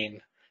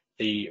between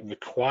the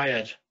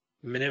required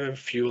minimum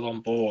fuel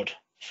on board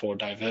for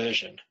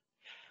diversion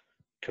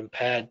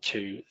compared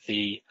to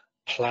the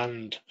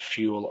planned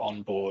fuel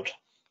on board.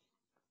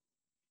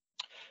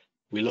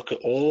 We look at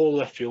all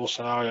the fuel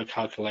scenario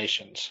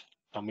calculations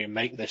and we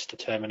make this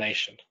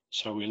determination.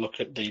 So we look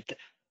at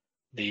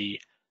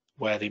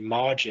where the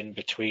margin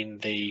between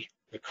the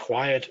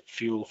required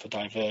fuel for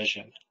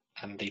diversion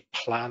and the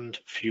planned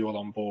fuel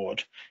on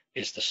board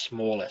is the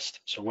smallest.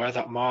 So where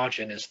that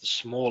margin is the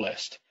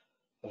smallest,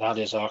 that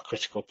is our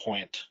critical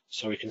point.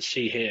 So we can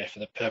see here, for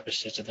the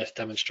purposes of this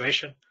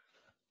demonstration,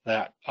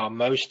 that our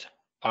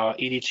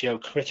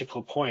EDTO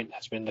critical point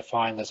has been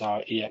defined as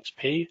our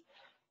EXP,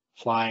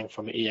 flying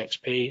from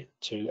EXP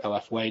to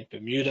LF Wade,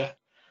 Bermuda.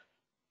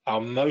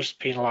 Our most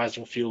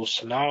penalizing fuel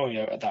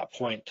scenario at that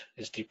point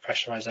is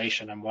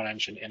depressurization and one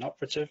engine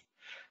inoperative,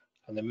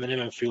 and the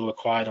minimum fuel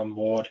required on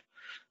board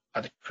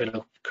at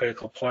the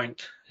critical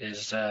point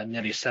is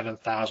nearly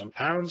 7,000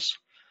 pounds,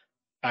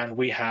 and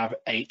we have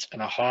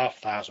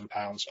 8,500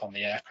 pounds on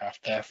the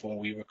aircraft. Therefore,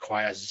 we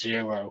require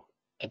 0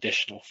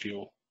 additional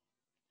fuel.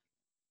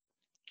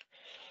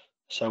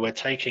 So we're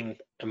taking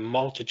a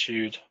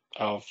multitude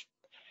of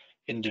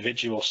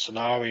individual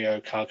scenario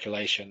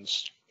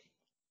calculations,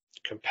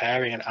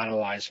 comparing and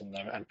analyzing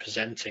them, and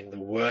presenting the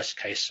worst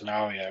case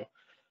scenario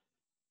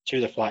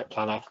to the flight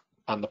planner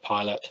and the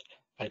pilot,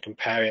 and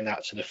comparing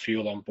that to the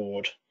fuel on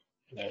board.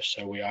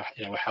 So we are,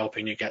 we're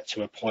helping you get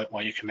to a point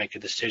where you can make a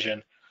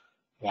decision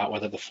about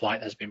whether the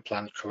flight has been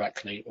planned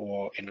correctly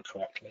or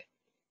incorrectly.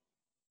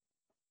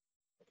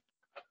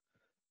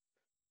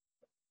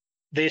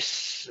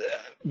 This,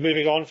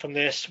 moving on from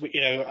this,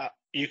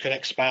 you can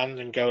expand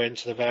and go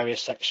into the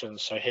various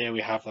sections. So here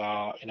we have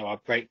our, our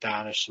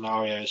breakdown of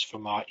scenarios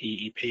from our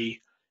EEP,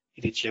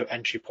 EDTO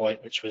entry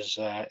point, which was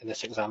in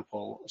this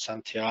example,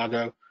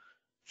 Santiago.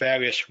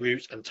 Various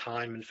route and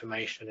time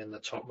information in the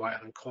top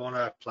right-hand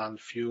corner, planned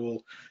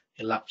fuel,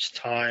 elapsed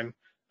time,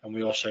 and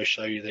we also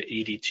show you the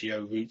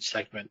EDTO route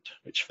segment,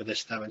 which for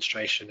this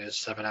demonstration is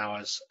 7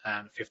 hours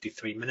and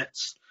 53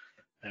 minutes,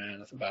 and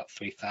that's about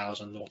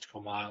 3,000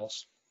 nautical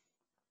miles.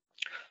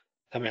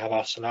 Then we have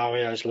our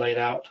scenarios laid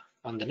out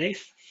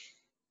underneath.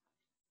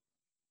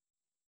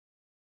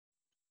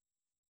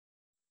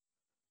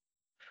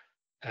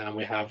 And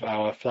we have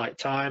our flight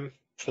time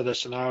for the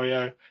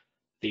scenario,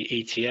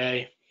 the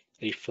ETA,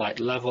 the flight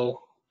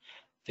level,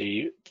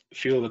 the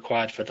fuel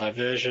required for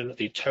diversion,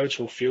 the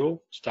total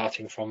fuel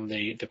starting from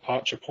the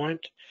departure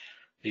point,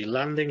 the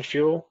landing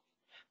fuel,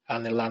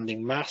 and the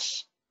landing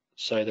mass,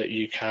 so that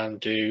you can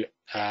do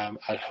ad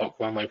hoc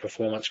runway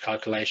performance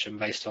calculation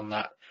based on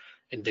that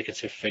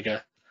indicative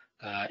figure.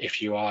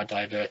 If you are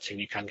diverting,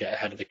 you can get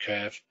ahead of the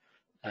curve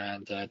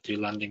and do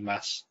landing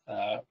mass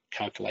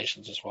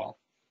calculations as well.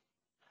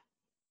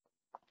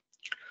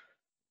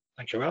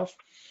 Thank you, Ralph.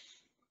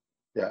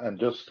 Yeah, and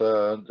just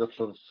to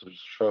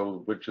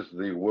show which is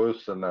the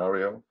worst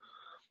scenario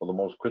or the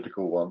most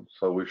critical one.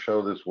 So we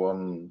show this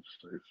one,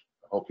 I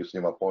hope you see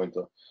my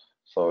pointer.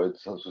 So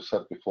it's, as we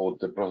said before,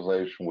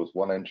 depressurization with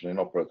one engine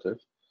inoperative.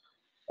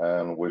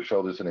 And we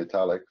show this in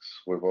italics.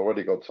 We've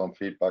already got some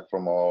feedback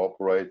from our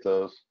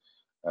operators,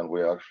 and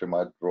we actually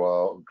might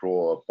draw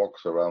a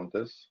box around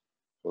this.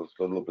 So it's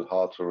a little bit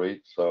hard to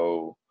read.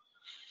 So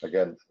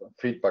again,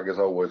 feedback is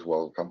always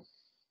welcome.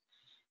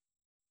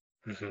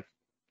 Mm-hmm.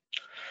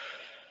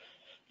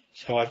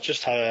 So I've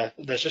just had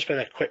there's just been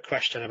a quick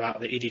question about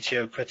the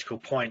EDTO critical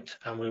point,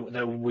 and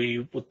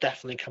we will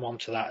definitely come on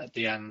to that at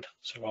the end.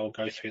 So I'll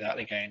go through that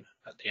again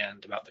at the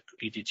end about the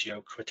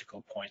EDTO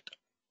critical point.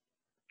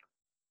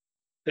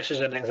 This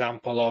is an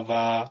example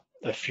of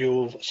the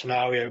fuel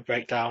scenario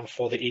breakdown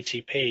for the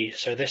ETP.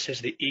 So this is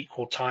the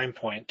equal time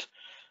point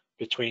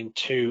between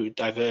 2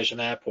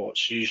 diversion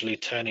airports, usually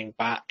turning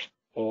back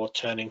or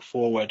turning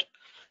forward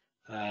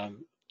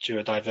to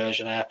a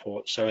diversion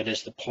airport. So it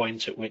is the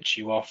point at which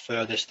you are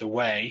furthest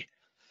away,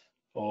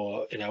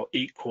 or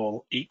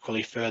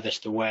equally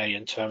furthest away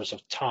in terms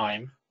of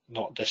time,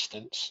 not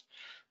distance,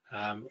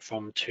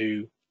 from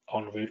 2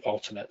 en route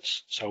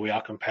alternates. So we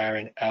are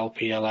comparing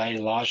LPLA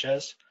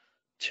Larges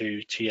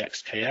to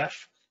TXKF,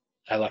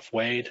 LF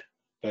Wade,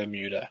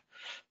 Bermuda.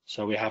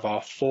 So we have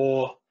our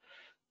 4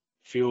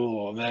 fuel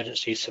or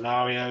emergency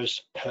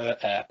scenarios per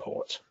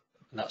airport.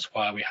 And that's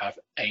why we have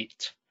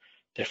 8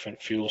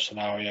 different fuel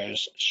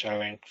scenarios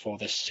showing for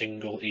this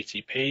single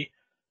ETP.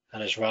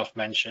 And as Ralph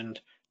mentioned,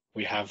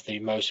 we have the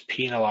most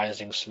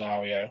penalizing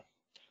scenario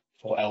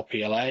for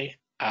LPLA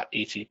at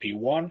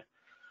ETP1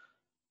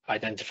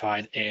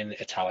 identified in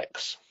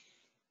italics,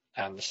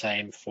 and the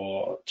same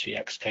for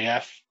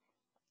TXKF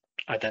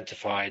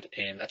identified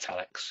in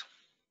italics.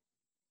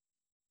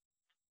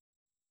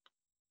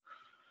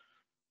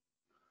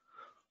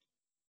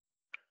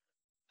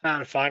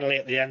 And finally,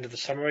 at the end of the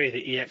summary,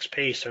 the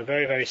EXP, so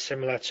very, very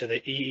similar to the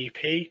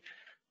EEP.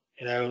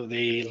 You know,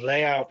 the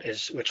layout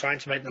is, we're trying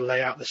to make the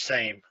layout the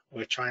same.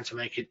 We're trying to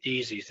make it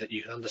easy so that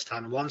you can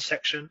understand one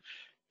section,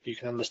 you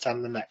can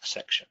understand the next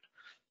section.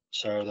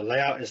 So the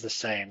layout is the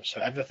same.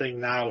 So everything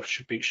now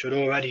should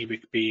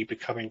already be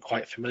becoming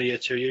quite familiar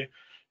to you.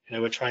 You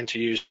know, we're trying to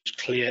use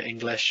clear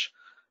English,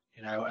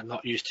 you know, and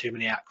not use too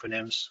many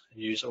acronyms.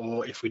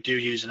 Or if we do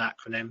use an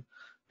acronym,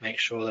 make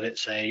sure that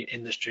it's a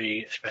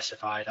industry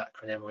specified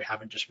acronym. We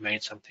haven't just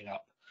made something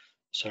up.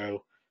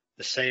 So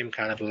the same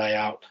kind of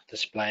layout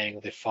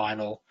displaying the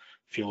final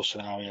fuel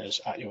scenarios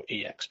at your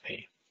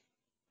EXP.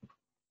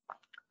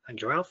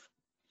 Thank you, Ralph.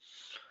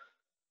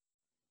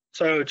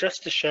 So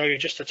just to show you,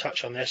 just to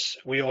touch on this,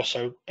 we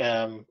also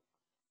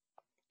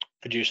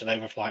produce an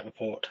overflight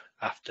report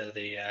after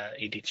the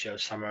EDTO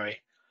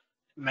summary.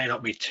 It may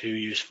not be too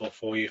useful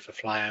for you for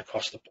flying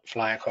across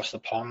the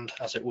pond,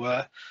 as it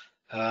were,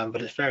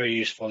 but it's very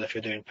useful if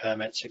you're doing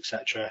permits,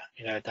 etc.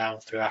 You know,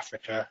 down through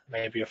Africa.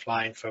 Maybe you're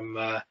flying from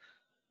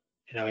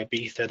you know,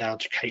 Ibiza down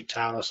to Cape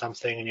Town or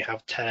something, and you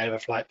have 10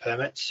 overflight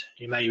permits.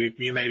 You may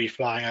be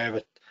flying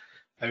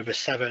over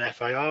 7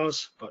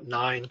 FIRs, but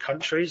 9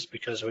 countries,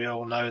 because we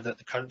all know that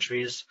the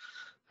countries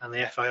and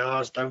the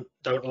FIRs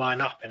don't line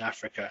up in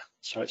Africa.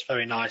 So it's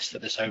very nice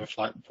that this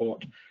overflight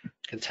report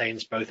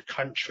contains both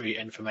country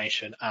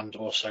information and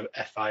also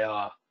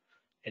FIR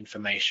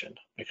information,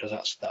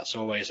 because that's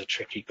always a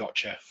tricky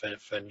gotcha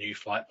for new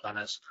flight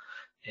planners,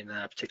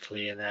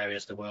 particularly in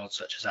areas of the world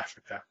such as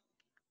Africa.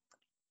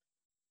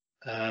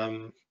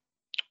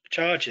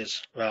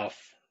 Charges,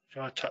 Ralph. Do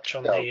you want to touch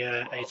on the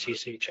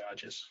ATC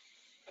charges?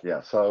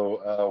 Yeah,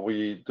 so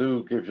we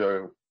do give you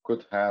a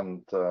good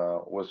hand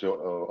with your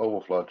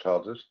overflight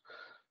charges.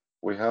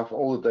 We have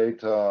all the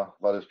data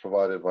that is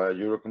provided via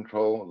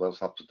Eurocontrol.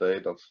 That's up to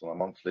date. That's on a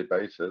monthly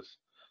basis.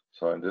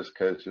 So in this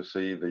case, you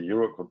see the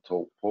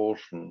Eurocontrol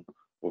portion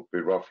would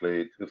be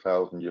roughly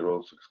 2,000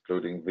 euros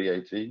excluding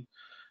VAT.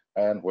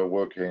 And we're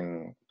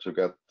working to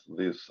get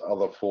these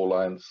other 4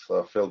 lines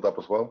filled up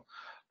as well.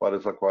 But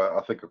it's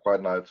I think a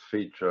quite nice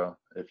feature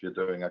if you're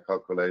doing a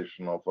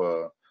calculation of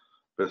a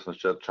business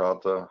jet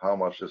charter, how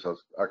much is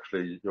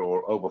actually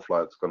your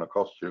overflight's going to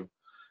cost you,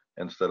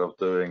 instead of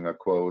doing a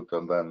quote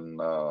and then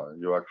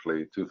you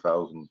actually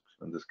 2,000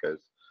 in this case,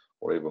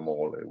 or even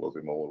more. It will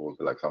be more. It will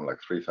be like something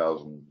like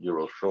 3,000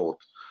 euros short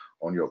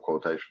on your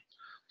quotation.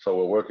 So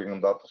we're working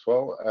on that as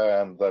well.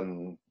 And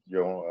then, you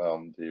know,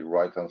 on the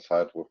right hand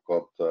side, we've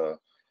got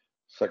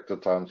sector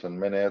times in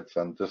minutes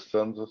and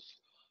distances.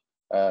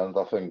 And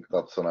I think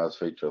that's a nice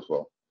feature as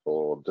well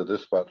for the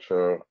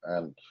dispatcher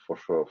and for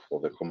sure for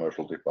the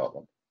commercial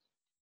department.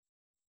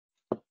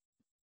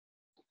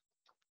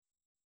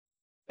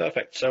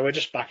 Perfect. So we're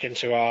just back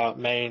into our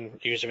main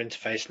user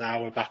interface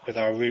now. We're back with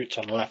our route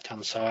on the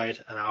left-hand side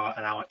and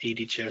our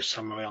EDTO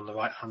summary on the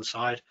right-hand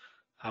side.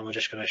 And we're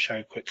just going to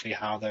show quickly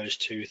how those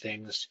two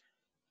things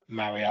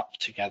marry up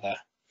together.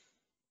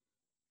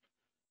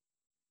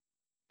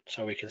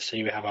 So we can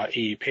see we have our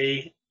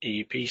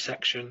EEP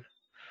section.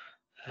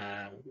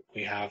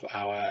 We have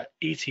our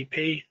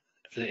ETP,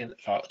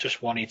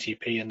 just one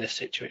ETP in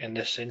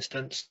this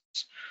instance,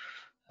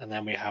 and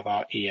then we have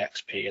our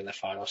EXP in the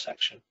final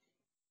section.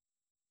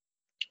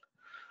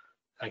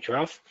 Thank you,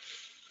 Ralph.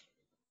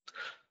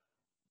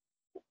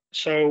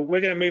 So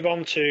we're going to move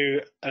on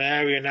to an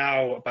area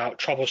now about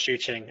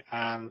troubleshooting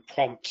and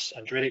prompts,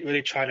 and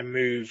really try to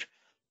move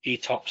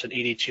ETOPS and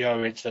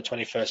EDTO into the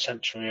 21st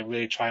century and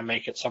really try and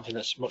make it something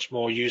that's much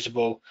more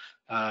usable,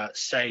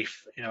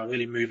 safe, you know,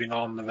 really moving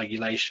on the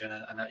regulation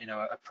and you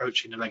know,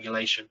 approaching the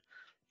regulation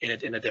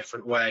in a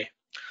different way.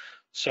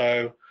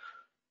 So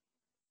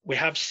we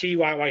have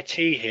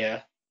CYYT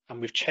here, and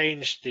we've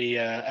changed the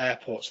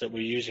airports that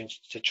we're using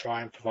to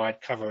try and provide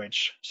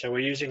coverage. So we're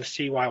using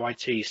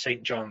CYYT,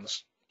 St.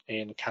 John's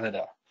in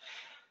Canada.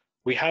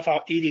 We have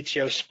our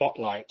EDTO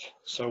spotlight,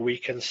 so we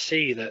can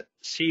see that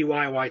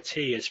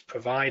CYYT is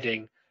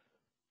providing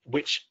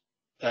which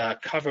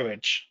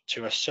coverage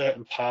to a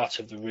certain part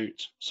of the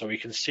route. So we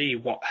can see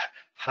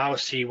how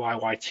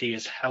CYYT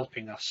is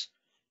helping us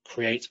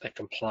create a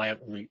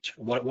compliant route.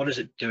 What is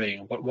it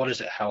doing? What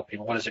is it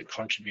helping? What is it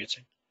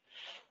contributing?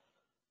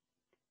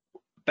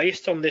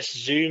 Based on this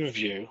zoom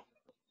view,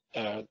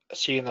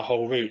 seeing the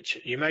whole route,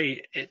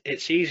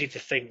 it's easy to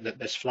think that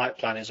this flight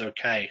plan is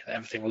okay, that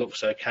everything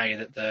looks okay,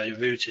 that the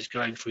route is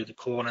going through the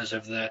corners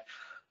of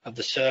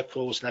the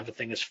circles and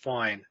everything is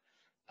fine.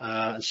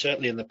 And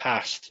certainly in the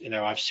past,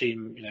 I've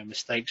seen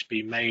mistakes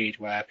being made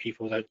where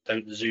people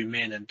don't zoom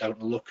in and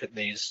don't look at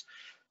these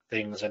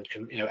things, and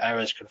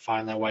errors can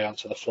find their way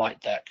onto the flight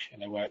deck,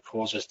 where it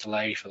causes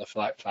delay for the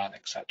flight plan,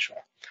 etc.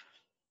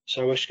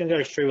 So we're just going to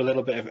go through a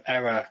little bit of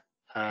error,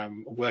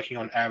 working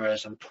on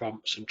errors and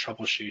prompts and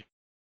troubleshooting,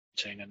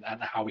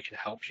 and how we can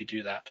help you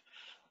do that.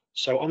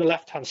 So on the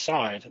left-hand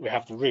side, we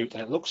have the route,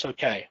 and it looks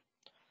okay.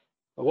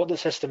 But what the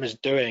system is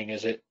doing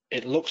is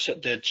it looks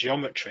at the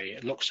geometry,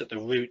 it looks at the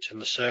route and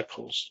the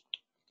circles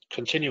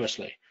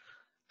continuously.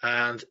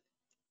 And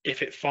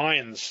if it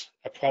finds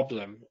a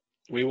problem,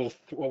 we will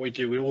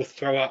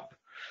throw up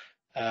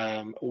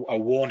a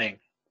warning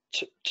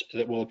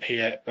that will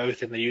appear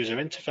both in the user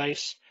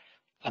interface,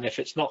 and if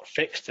it's not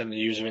fixed in the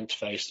user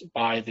interface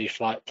by the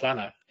flight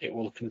planner, it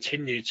will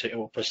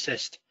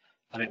persist,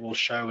 and it will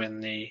show in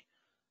the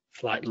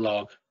flight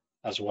log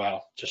as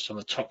well, just on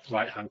the top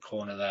right-hand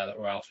corner there that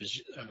Ralph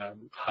is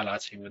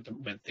highlighting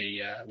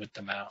with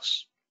the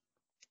mouse.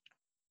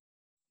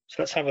 So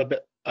let's have a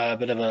bit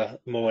of a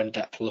more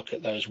in-depth look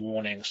at those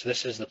warnings. So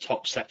this is the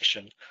top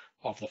section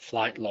of the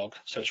flight log.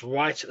 So it's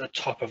right at the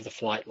top of the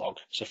flight log.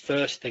 It's the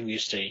first thing you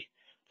see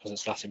because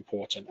it's that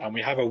important. And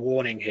we have a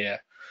warning here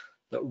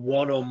that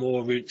one or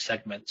more route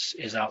segments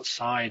is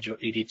outside your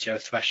EDTO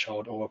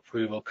threshold or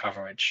approval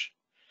coverage.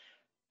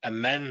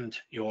 Amend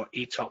your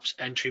ETOPS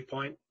entry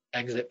point,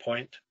 exit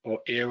point, or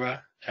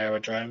ERA,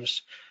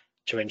 aerodromes,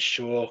 to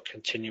ensure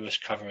continuous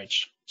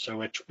coverage.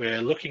 So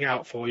we're looking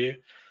out for you.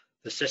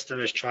 The system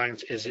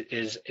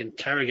is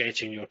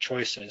interrogating your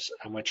choices,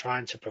 and we're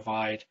trying to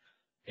provide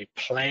a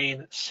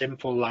plain,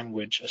 simple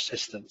language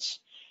assistance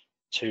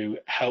to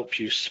help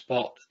you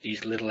spot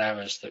these little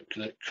errors that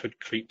could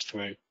creep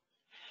through.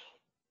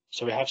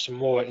 So we have some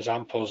more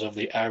examples of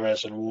the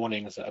errors and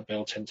warnings that are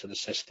built into the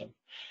system.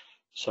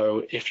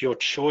 So if your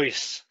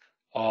choice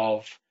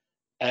of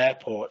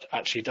airport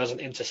actually doesn't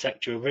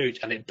intersect your route,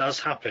 and it does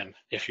happen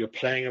if you're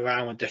playing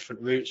around with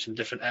different routes and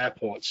different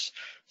airports,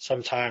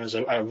 sometimes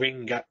a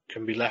ring gap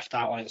can be left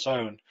out on its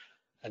own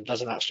and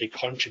doesn't actually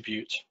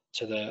contribute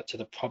to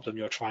the problem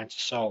you're trying to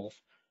solve.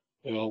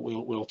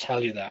 We'll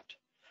tell you that.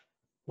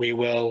 We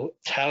will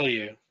tell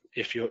you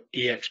if your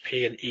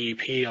EXP and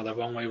EEP are the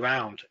wrong way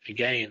round.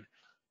 Again,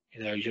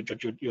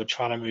 you're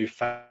trying to move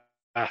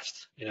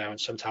fast, and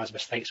sometimes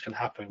mistakes can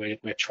happen.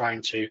 We're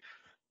trying to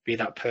be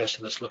that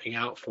person that's looking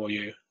out for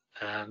you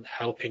and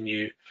helping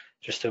you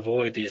just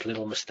avoid these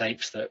little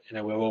mistakes that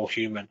we're all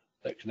human,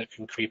 that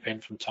can creep in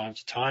from time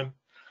to time.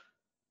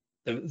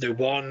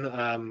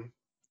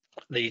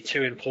 The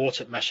two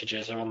important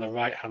messages are on the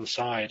right hand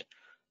side.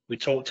 We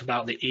talked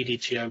about the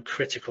EDTO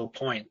critical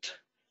point,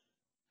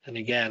 and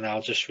again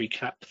I'll just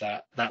recap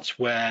that. That's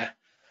where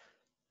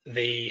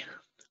the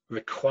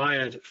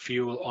required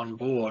fuel on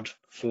board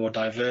for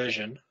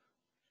diversion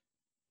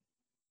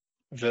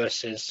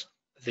versus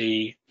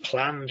the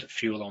planned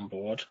fuel on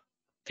board,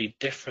 the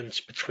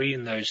difference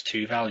between those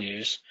two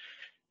values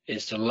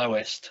is the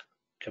lowest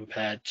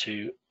compared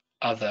to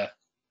other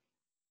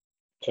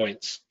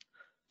points,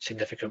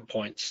 significant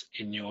points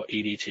in your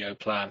EDTO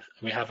plan.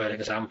 And we have an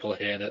example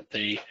here that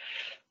the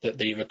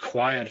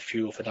required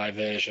fuel for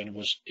diversion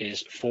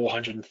is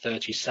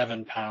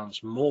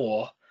 £437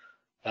 more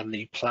than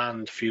the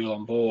planned fuel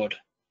on board.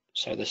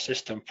 So the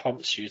system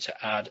prompts you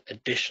to add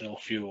additional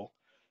fuel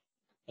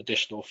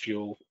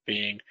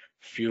being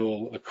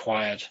fuel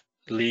required,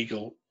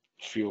 legal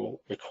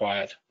fuel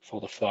required for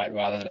the flight,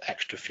 rather than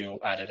extra fuel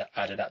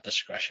added at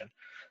discretion.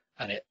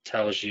 And it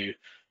tells you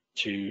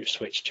to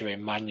switch to a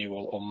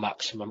manual or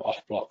maximum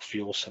off-block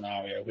fuel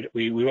scenario.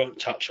 We won't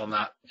touch on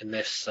that in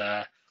this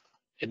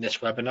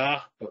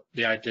webinar, but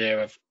the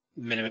idea of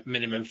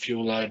minimum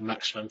fuel load,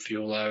 maximum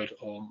fuel load,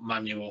 or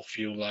manual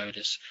fuel load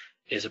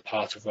is a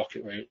part of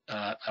RocketRoute,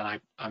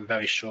 and I'm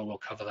very sure we'll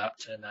cover that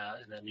in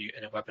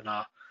a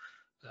webinar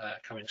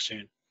coming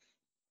soon.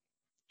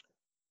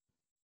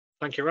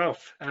 Thank you,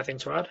 Ralph. Anything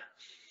to add?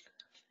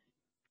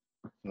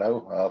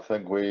 No, I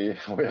think we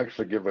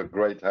actually give a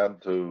great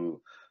hand to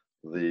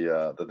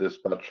the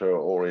dispatcher,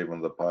 or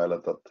even the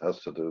pilot that has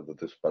to do the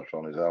dispatch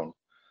on his own.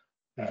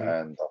 Mm-hmm.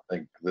 And I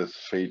think this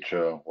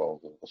feature, well,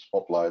 the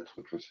spotlight,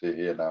 which we see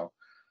here now,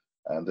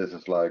 and this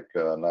is like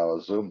now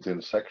a zoomed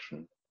in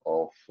section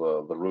of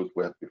the route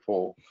we had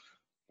before,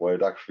 where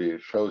it actually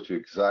shows you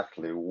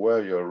exactly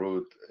where your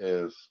route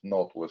is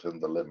not within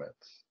the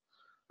limits.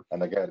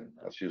 And again,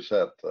 as you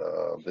said,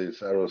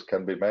 these errors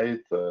can be made.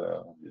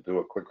 You do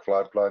a quick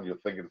flight plan, you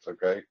think it's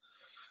okay,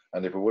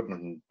 and if it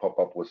wouldn't pop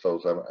up with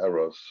those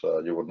errors,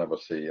 you would never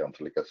see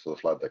until it gets to the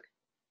flight deck.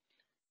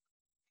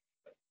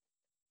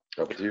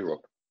 Over to you, Rob.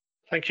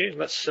 Thank you.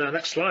 Let's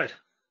next slide.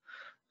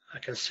 I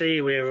can see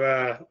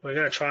we're going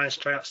to try and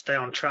stay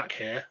on track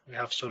here. We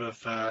have sort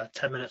of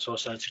 10 minutes or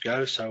so to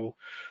go, so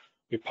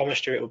we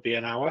promised you it would be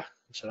an hour.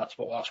 So that's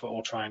what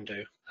we'll try and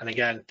do. And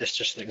again, this is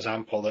just an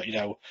example that, you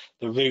know,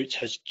 the route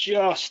has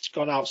just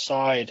gone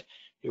outside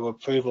your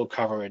approval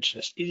coverage.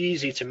 It's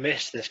easy to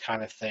miss this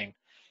kind of thing.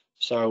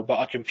 So, but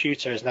our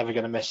computer is never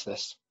going to miss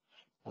this.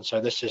 And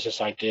so this is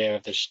this idea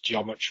of this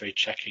geometry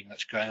checking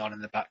that's going on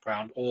in the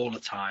background all the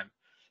time.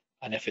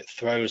 And if it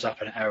throws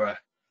up an error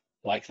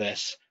like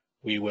this,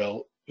 we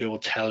will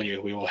tell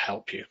you, we will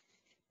help you.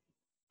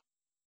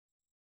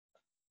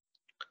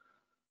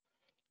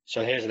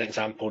 So here's an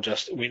example.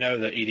 Just, we know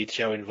that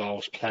EDTO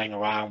involves playing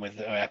around with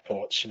the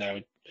airports, you know,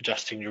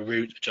 adjusting your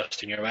route,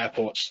 adjusting your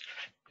airports.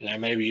 You know,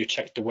 maybe you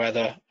check the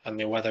weather and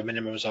the weather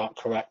minimums aren't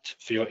correct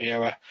for your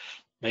era.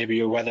 Maybe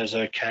your weather's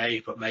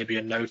okay, but maybe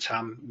a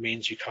NOTAM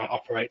means you can't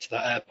operate to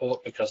that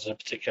airport because a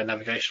particular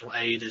navigational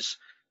aid is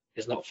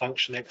not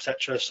functioning,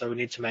 etc. So we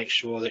need to make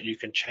sure that you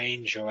can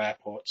change your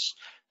airports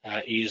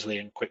easily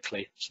and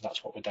quickly. So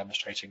that's what we're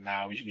demonstrating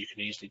now. You can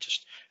easily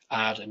just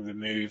add and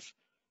remove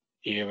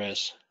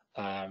eras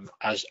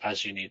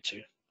as you need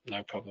to,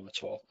 no problem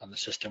at all, and the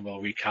system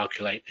will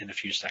recalculate in a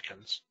few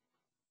seconds.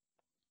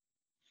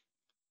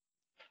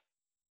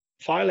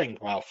 Filing,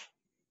 Ralph.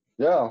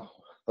 Yeah,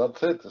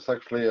 that's it. It's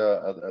actually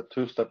a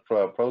two-step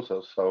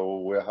process. So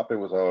we're happy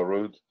with our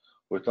route.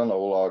 We've done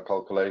all our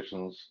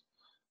calculations.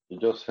 You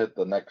just hit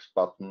the next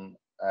button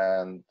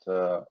and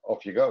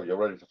off you go. You're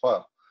ready to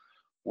file.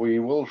 We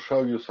will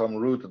show you some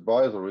route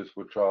advisories,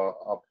 which are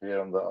up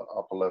here in the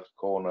upper left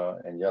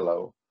corner in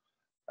yellow.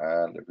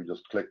 And if we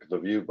just click the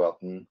view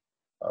button,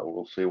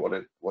 we'll see what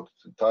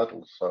it's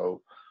entitled.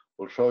 So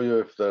we'll show you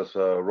if there's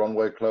a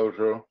runway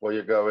closure, where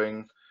you're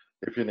going,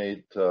 if you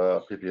need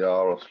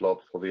PPR or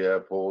slot for the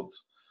airport.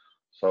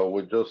 So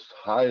we're just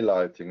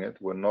highlighting it.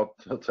 We're not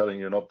telling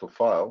you not to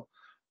file,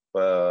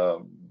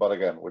 but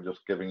again, we're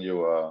just giving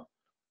you a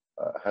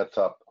heads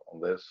up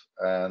on this.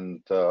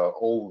 And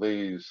all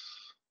these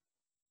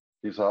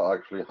are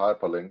actually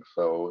hyperlinks.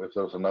 So if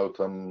there's a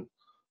NOTAM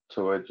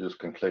to it, you just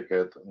can click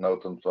it.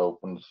 NOTAMs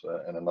opens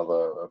in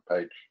another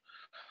page.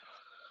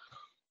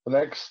 The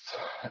next,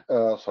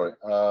 so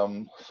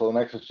the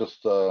next is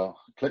just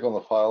click on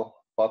the file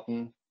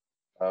button.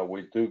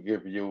 We do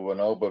give you an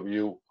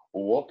overview of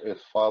what is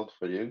filed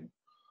for you,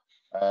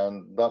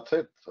 and that's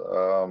it.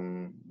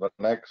 But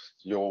next,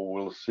 you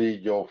will see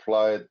your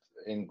flight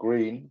in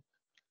green.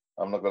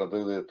 I'm not going to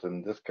do it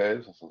in this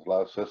case. It's a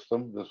live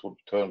system. This will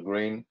turn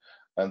green,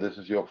 and this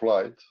is your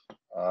flight.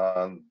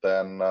 And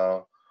then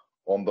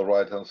on the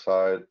right-hand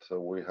side,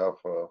 we have,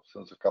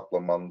 since a couple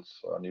of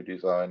months, a new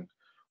design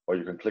where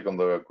you can click on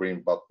the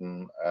green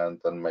button and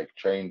then make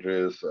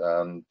changes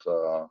and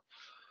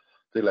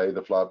delay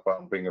the flight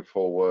button, bring it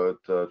forward,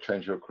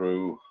 change your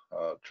crew,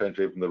 change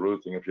even the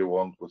routing if you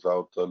want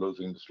without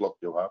losing the slot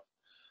you have.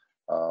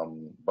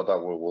 But that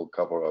we'll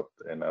cover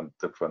it in a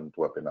different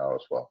webinar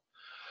as well.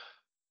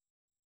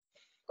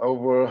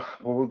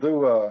 We'll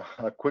do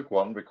a quick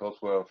one because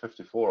we're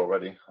 54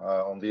 already.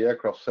 On the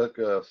aircraft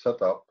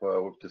setup,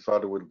 we've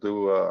decided we'll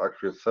do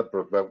actually a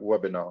separate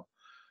webinar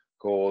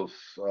because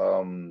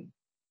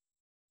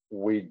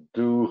we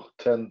do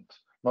tend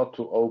not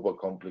to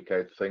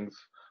overcomplicate things,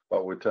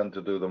 but we tend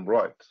to do them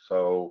right.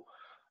 So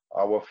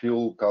our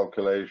fuel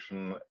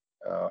calculation,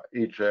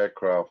 each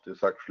aircraft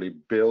is actually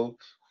built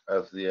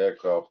as the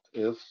aircraft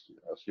is.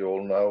 As you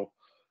all know,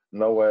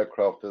 no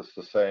aircraft is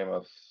the same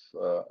as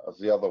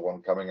the other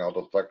one coming out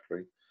of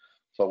factory.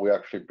 So we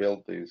actually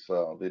built these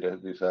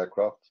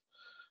aircraft,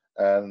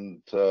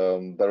 and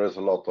there is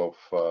a lot of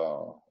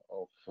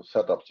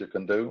setups you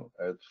can do.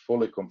 It's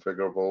fully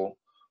configurable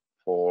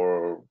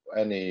for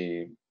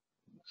any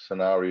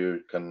scenario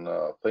you can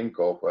think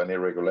of, any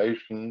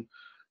regulation,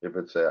 if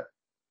it's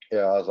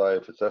EASA,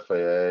 if it's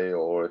FAA,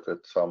 or if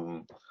it's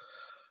some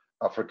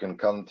African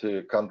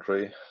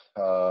country,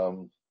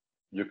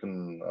 you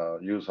can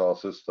use our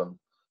system.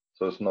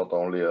 So it's not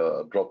only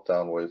a drop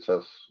down where it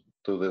says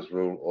do this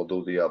rule or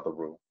do the other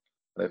rule.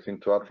 Anything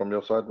to add from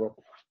your side, Rob?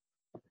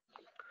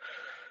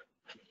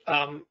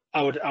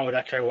 I would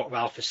echo what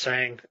Ralph is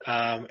saying.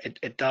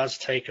 It does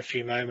take a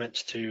few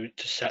moments to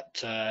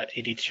set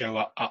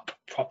EDTO up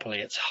properly.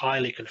 It's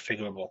highly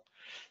configurable.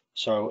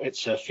 So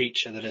it's a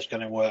feature that is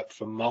going to work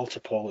for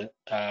multiple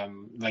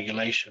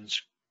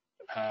regulations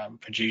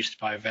produced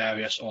by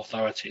various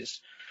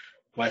authorities.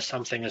 Where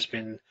something has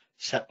been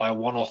set by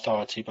one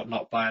authority but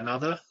not by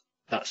another,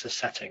 that's a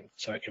setting.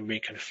 So it can be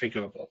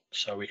configurable.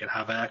 So we can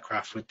have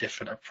aircraft with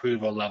different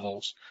approval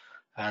levels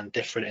and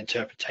different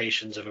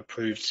interpretations of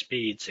approved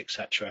speeds,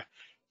 etc.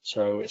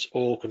 So it's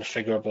all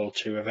configurable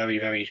to a very,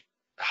 very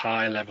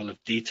high level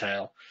of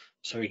detail.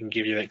 So we can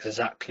give you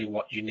exactly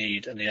what you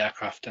need, and the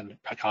aircraft and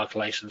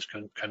calculations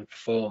can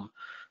perform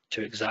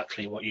to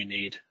exactly what you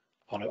need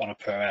on a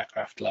per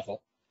aircraft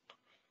level.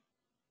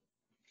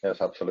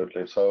 Yes,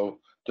 absolutely. So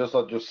just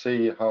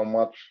see how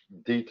much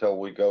detail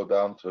we go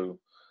down to.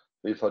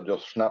 These are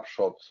just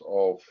snapshots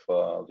of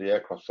the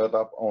aircraft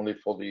setup only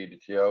for the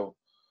EDTO.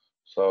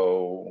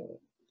 So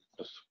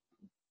just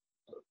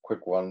a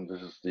quick one.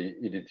 This is the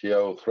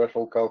EDTO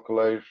threshold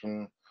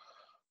calculation.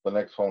 The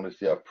next one is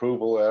the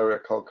approval area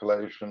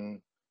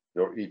calculation.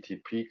 your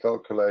ETP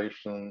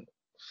calculation,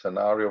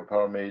 scenario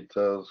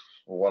parameters,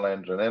 one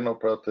engine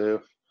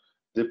inoperative,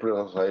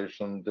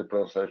 deprioritization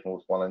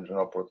with one engine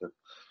operative.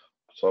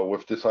 So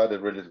we've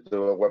decided really to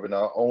do a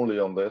webinar only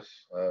on this.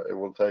 It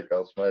will take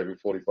us maybe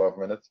 45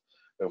 minutes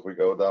if we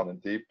go down in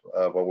deep,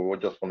 but we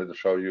just wanted to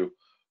show you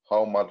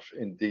how much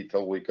in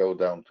detail we go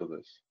down to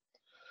this.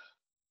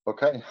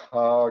 Okay,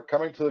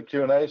 coming to the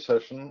Q&A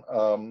session,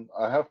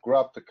 I have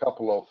grabbed a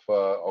couple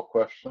of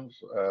questions.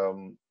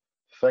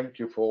 Thank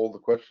you for all the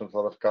questions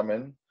that have come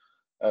in,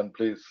 and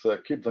please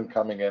keep them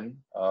coming in.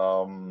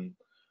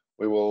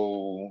 We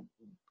will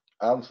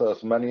answer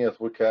as many as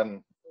we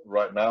can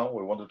right now.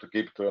 We wanted to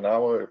keep it to an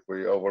hour. If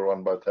we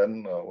overrun by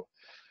 10,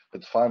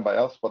 it's fine by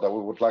us, but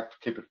we would like to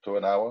keep it to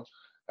an hour.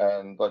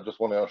 And I just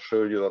want to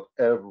assure you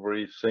that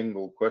every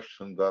single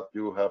question that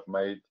you have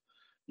made,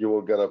 you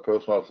will get a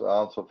personal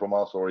answer from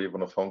us or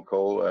even a phone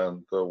call,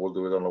 and we'll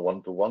do it on a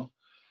one-to-one.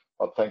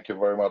 But thank you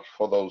very much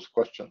for those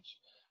questions.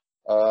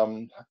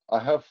 I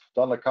have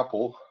done a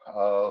couple.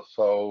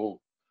 So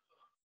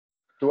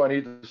do I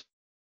need a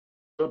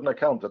certain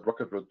account at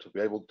RocketRoute to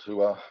be able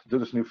to do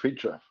this new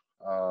feature?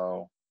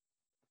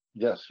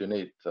 Yes, you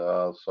need.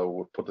 So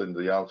we'll put in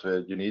the answer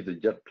here. You need a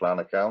JetPlan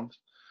account.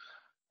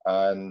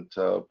 And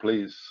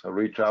please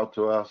reach out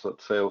to us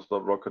at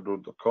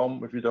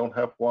sales.rocketroute.com if you don't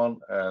have one,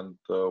 and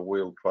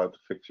we'll try to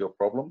fix your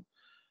problem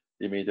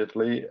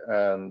immediately,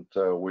 and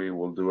we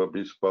will do a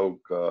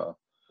bespoke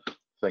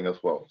thing as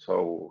well.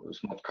 So it's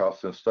not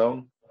cast in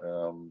stone.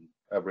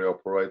 Every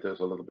operator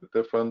is a little bit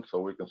different, so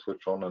we can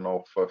switch on and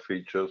off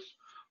features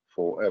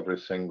for every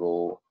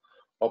single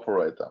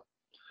operator.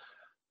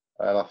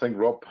 And I think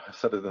Rob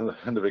said it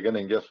in the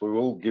beginning, yes, we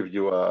will give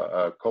you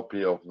a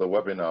copy of the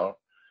webinar.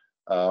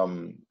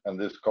 And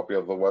this copy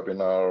of the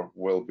webinar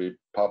will be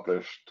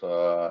published,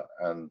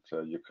 and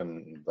you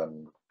can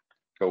then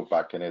go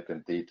back in it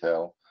in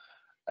detail,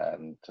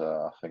 and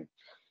I think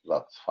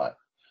that's fine.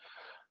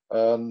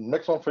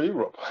 Next one for you,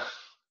 Rob,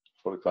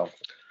 for example.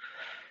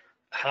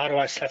 How do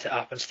I set it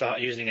up and start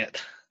using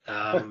it?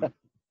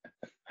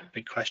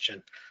 Big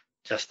question.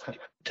 Just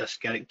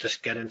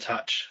get in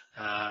touch.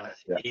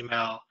 Yeah.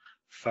 Email,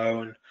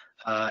 phone.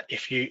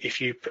 Even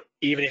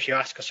if you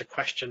ask us a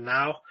question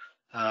now,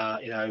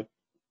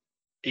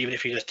 even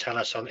if you just tell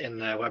us in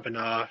the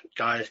webinar,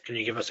 guys, can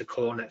you give us a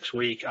call next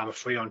week? I'm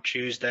free on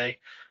Tuesday.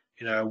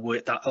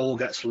 That all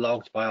gets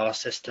logged by our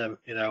system,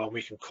 and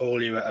we can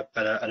call you at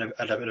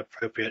an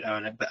appropriate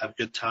and a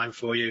good time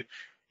for you.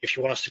 If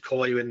you want us to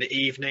call you in the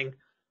evening,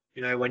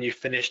 when you've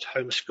finished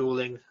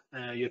homeschooling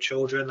your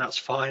children, that's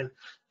fine.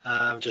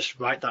 Just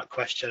write that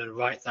question and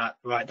write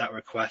that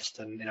request,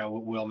 and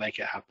we'll make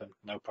it happen.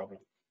 No problem.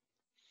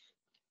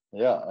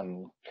 Yeah,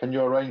 and can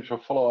you arrange a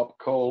follow-up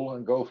call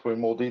and go through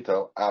in more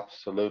detail?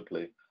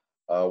 Absolutely.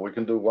 We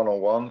can do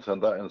one-on-ones,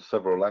 and that in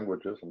several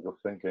languages. I'm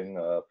just thinking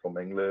from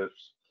English,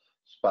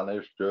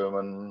 Spanish,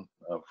 German,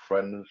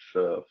 French,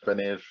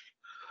 Finnish.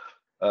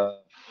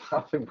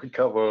 I think we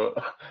cover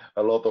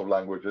a lot of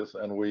languages,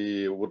 and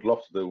we would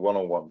love to do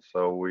one-on-ones.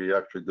 So we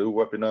actually do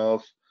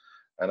webinars.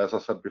 And as I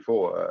said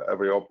before,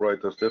 every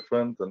operator is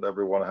different, and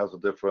everyone has a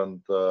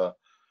different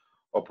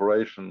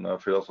operation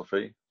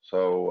philosophy.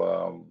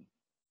 So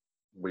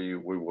we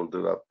will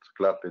do that,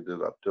 gladly do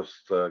that.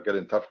 Just get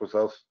in touch with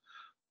us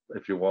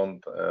if you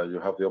want. You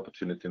have the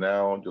opportunity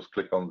now. Just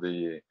click on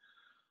the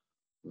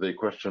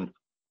question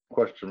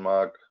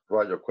mark,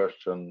 write your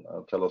question,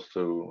 tell us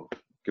to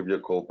give you a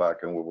call back,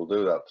 and we will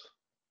do that.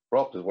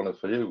 Rob, this one is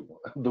for you.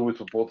 Do we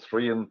support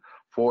 3- and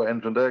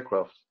 4-engined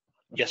aircraft?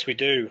 Yes, we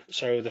do.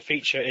 So the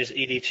feature is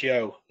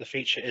EDTO. The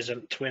feature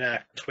isn't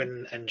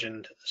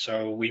twin-engined.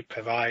 So we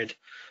provide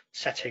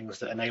settings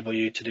that enable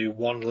you to do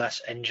one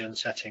less engine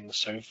settings.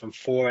 So from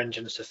 4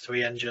 engines to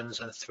 3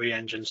 engines, and 3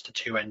 engines to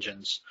 2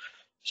 engines.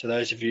 So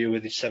those of you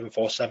with the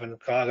 747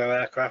 cargo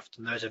aircraft,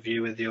 and those of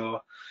you with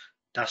your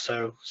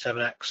Dassault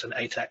 7X and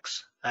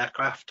 8X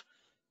aircraft,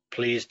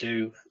 please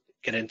do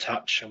get in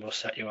touch, and we'll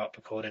set you up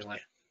accordingly.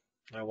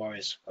 No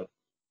worries.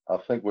 I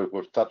think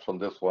we've touched on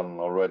this one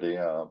already,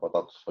 but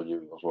that's for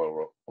you as well,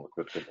 Rob, on the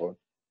critical point.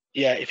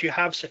 Yeah, if you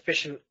have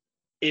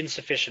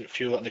insufficient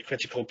fuel at the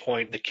critical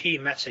point, the key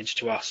message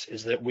to us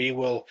is that we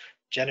will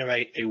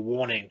generate a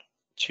warning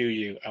to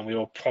you, and we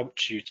will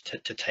prompt you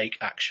to take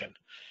action.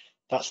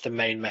 That's the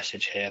main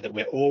message here, that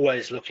we're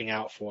always looking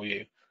out for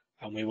you,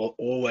 and we will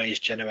always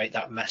generate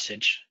that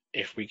message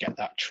if we get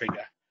that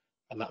trigger.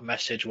 And that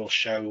message will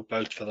show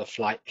both for the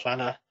flight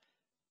planner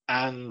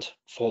and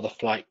for the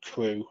flight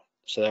crew.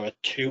 So there are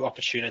 2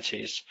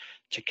 opportunities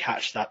to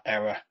catch that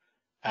error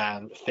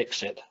and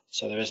fix it,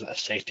 so there isn't a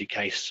safety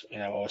case,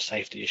 or a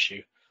safety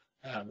issue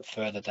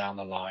further down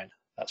the line.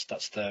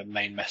 That's the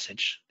main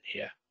message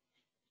here.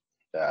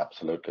 Yeah,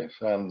 absolutely.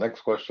 And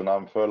next question: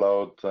 I'm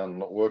furloughed and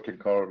not working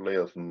currently,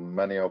 as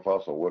many of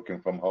us are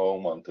working from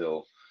home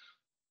until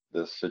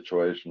this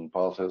situation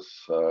passes.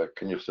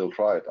 Can you still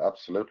try it?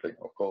 Absolutely,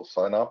 of course.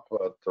 Sign up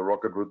at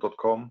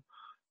RocketRoute.com.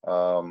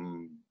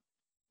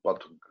 But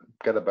to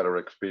get a better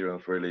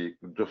experience, really,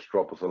 just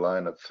drop us a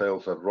line at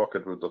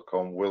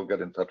sales@rocketroute.com. We'll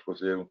get in touch with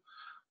you.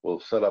 we'll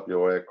set up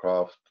your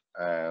aircraft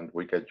and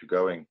we get you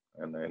going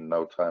in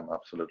no time,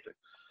 absolutely.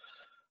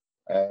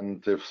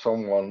 And if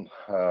someone,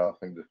 I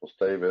think this was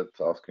David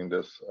asking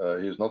this,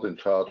 he's not in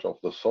charge of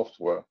the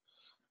software.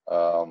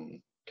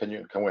 Can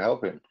we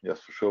help him? Yes,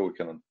 for sure we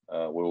can.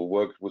 We'll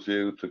work with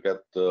you to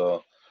get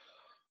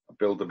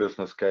build the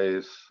business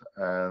case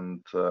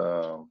and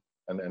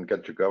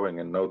get you going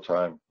in no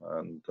time.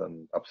 And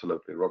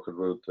absolutely,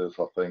 RocketRoute is,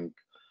 I think,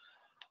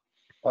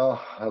 a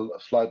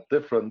slight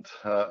different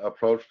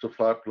approach to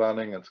flight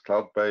planning. It's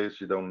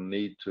cloud-based. You don't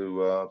need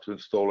to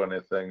install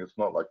anything. It's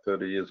not like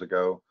 30 years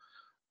ago.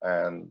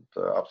 And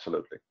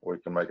absolutely, we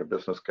can make a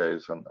business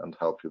case and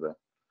help you there.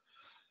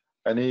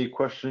 Any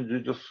questions you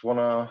just want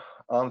to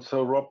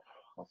answer, Rob?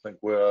 I think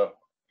we're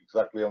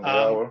exactly on the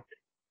hour.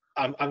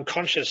 I'm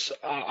conscious.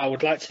 I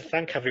would like to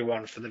thank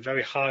everyone for the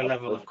very high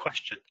level of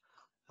question.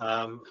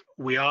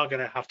 We are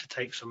going to have to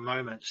take some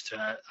moments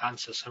to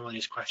answer some of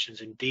these questions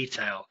in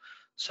detail.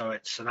 So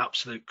it's an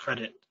absolute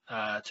credit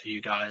to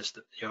you guys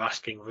that you're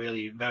asking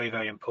really very,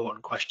 very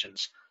important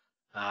questions.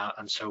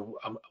 And so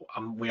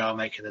we are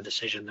making the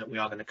decision that we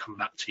are going to come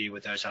back to you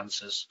with those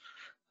answers,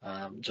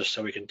 just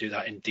so we can do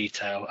that in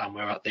detail. And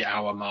we're at the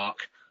hour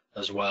mark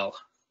as well.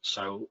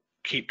 So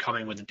keep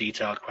coming with the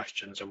detailed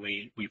questions, and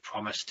we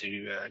promise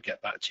to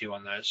get back to you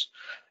on those.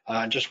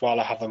 And just while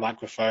I have the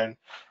microphone,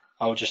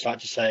 I would just like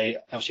to say,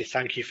 obviously,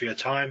 thank you for your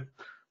time.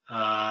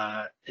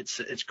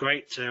 It's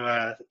great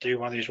to do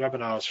one of these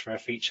webinars for a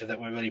feature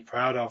that we're really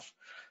proud of.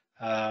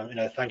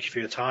 Thank you for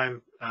your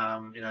time.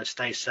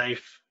 Stay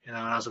safe.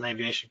 As an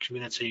aviation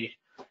community,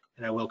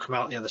 we'll come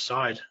out the other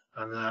side,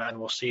 and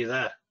we'll see you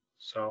there.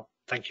 So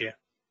thank you.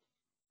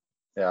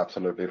 Yeah,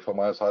 absolutely. From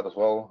my side as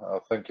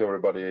well. Thank you,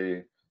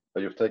 everybody,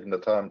 that you've taken the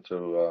time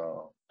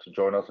to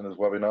join us in this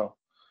webinar.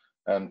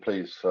 And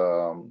please,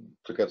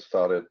 to get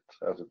started,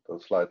 as the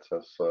slide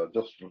says,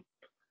 just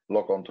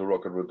log on to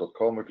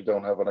RocketRoute.com if you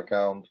don't have an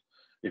account.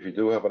 If you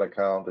do have an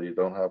account and you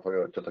don't have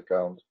a jet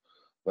account,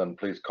 then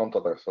please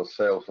contact us at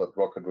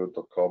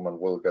sales@RocketRoute.com, and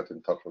we'll get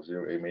in touch with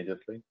you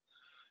immediately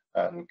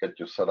and get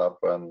you set up,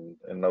 and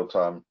in no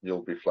time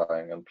you'll be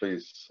flying. And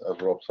please,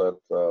 as Rob said,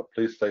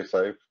 please stay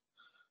safe,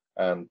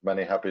 and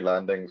many happy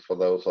landings for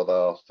those that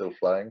are still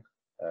flying.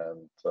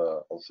 And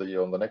I'll see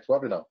you on the next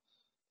webinar.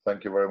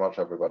 Thank you very much,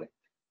 everybody.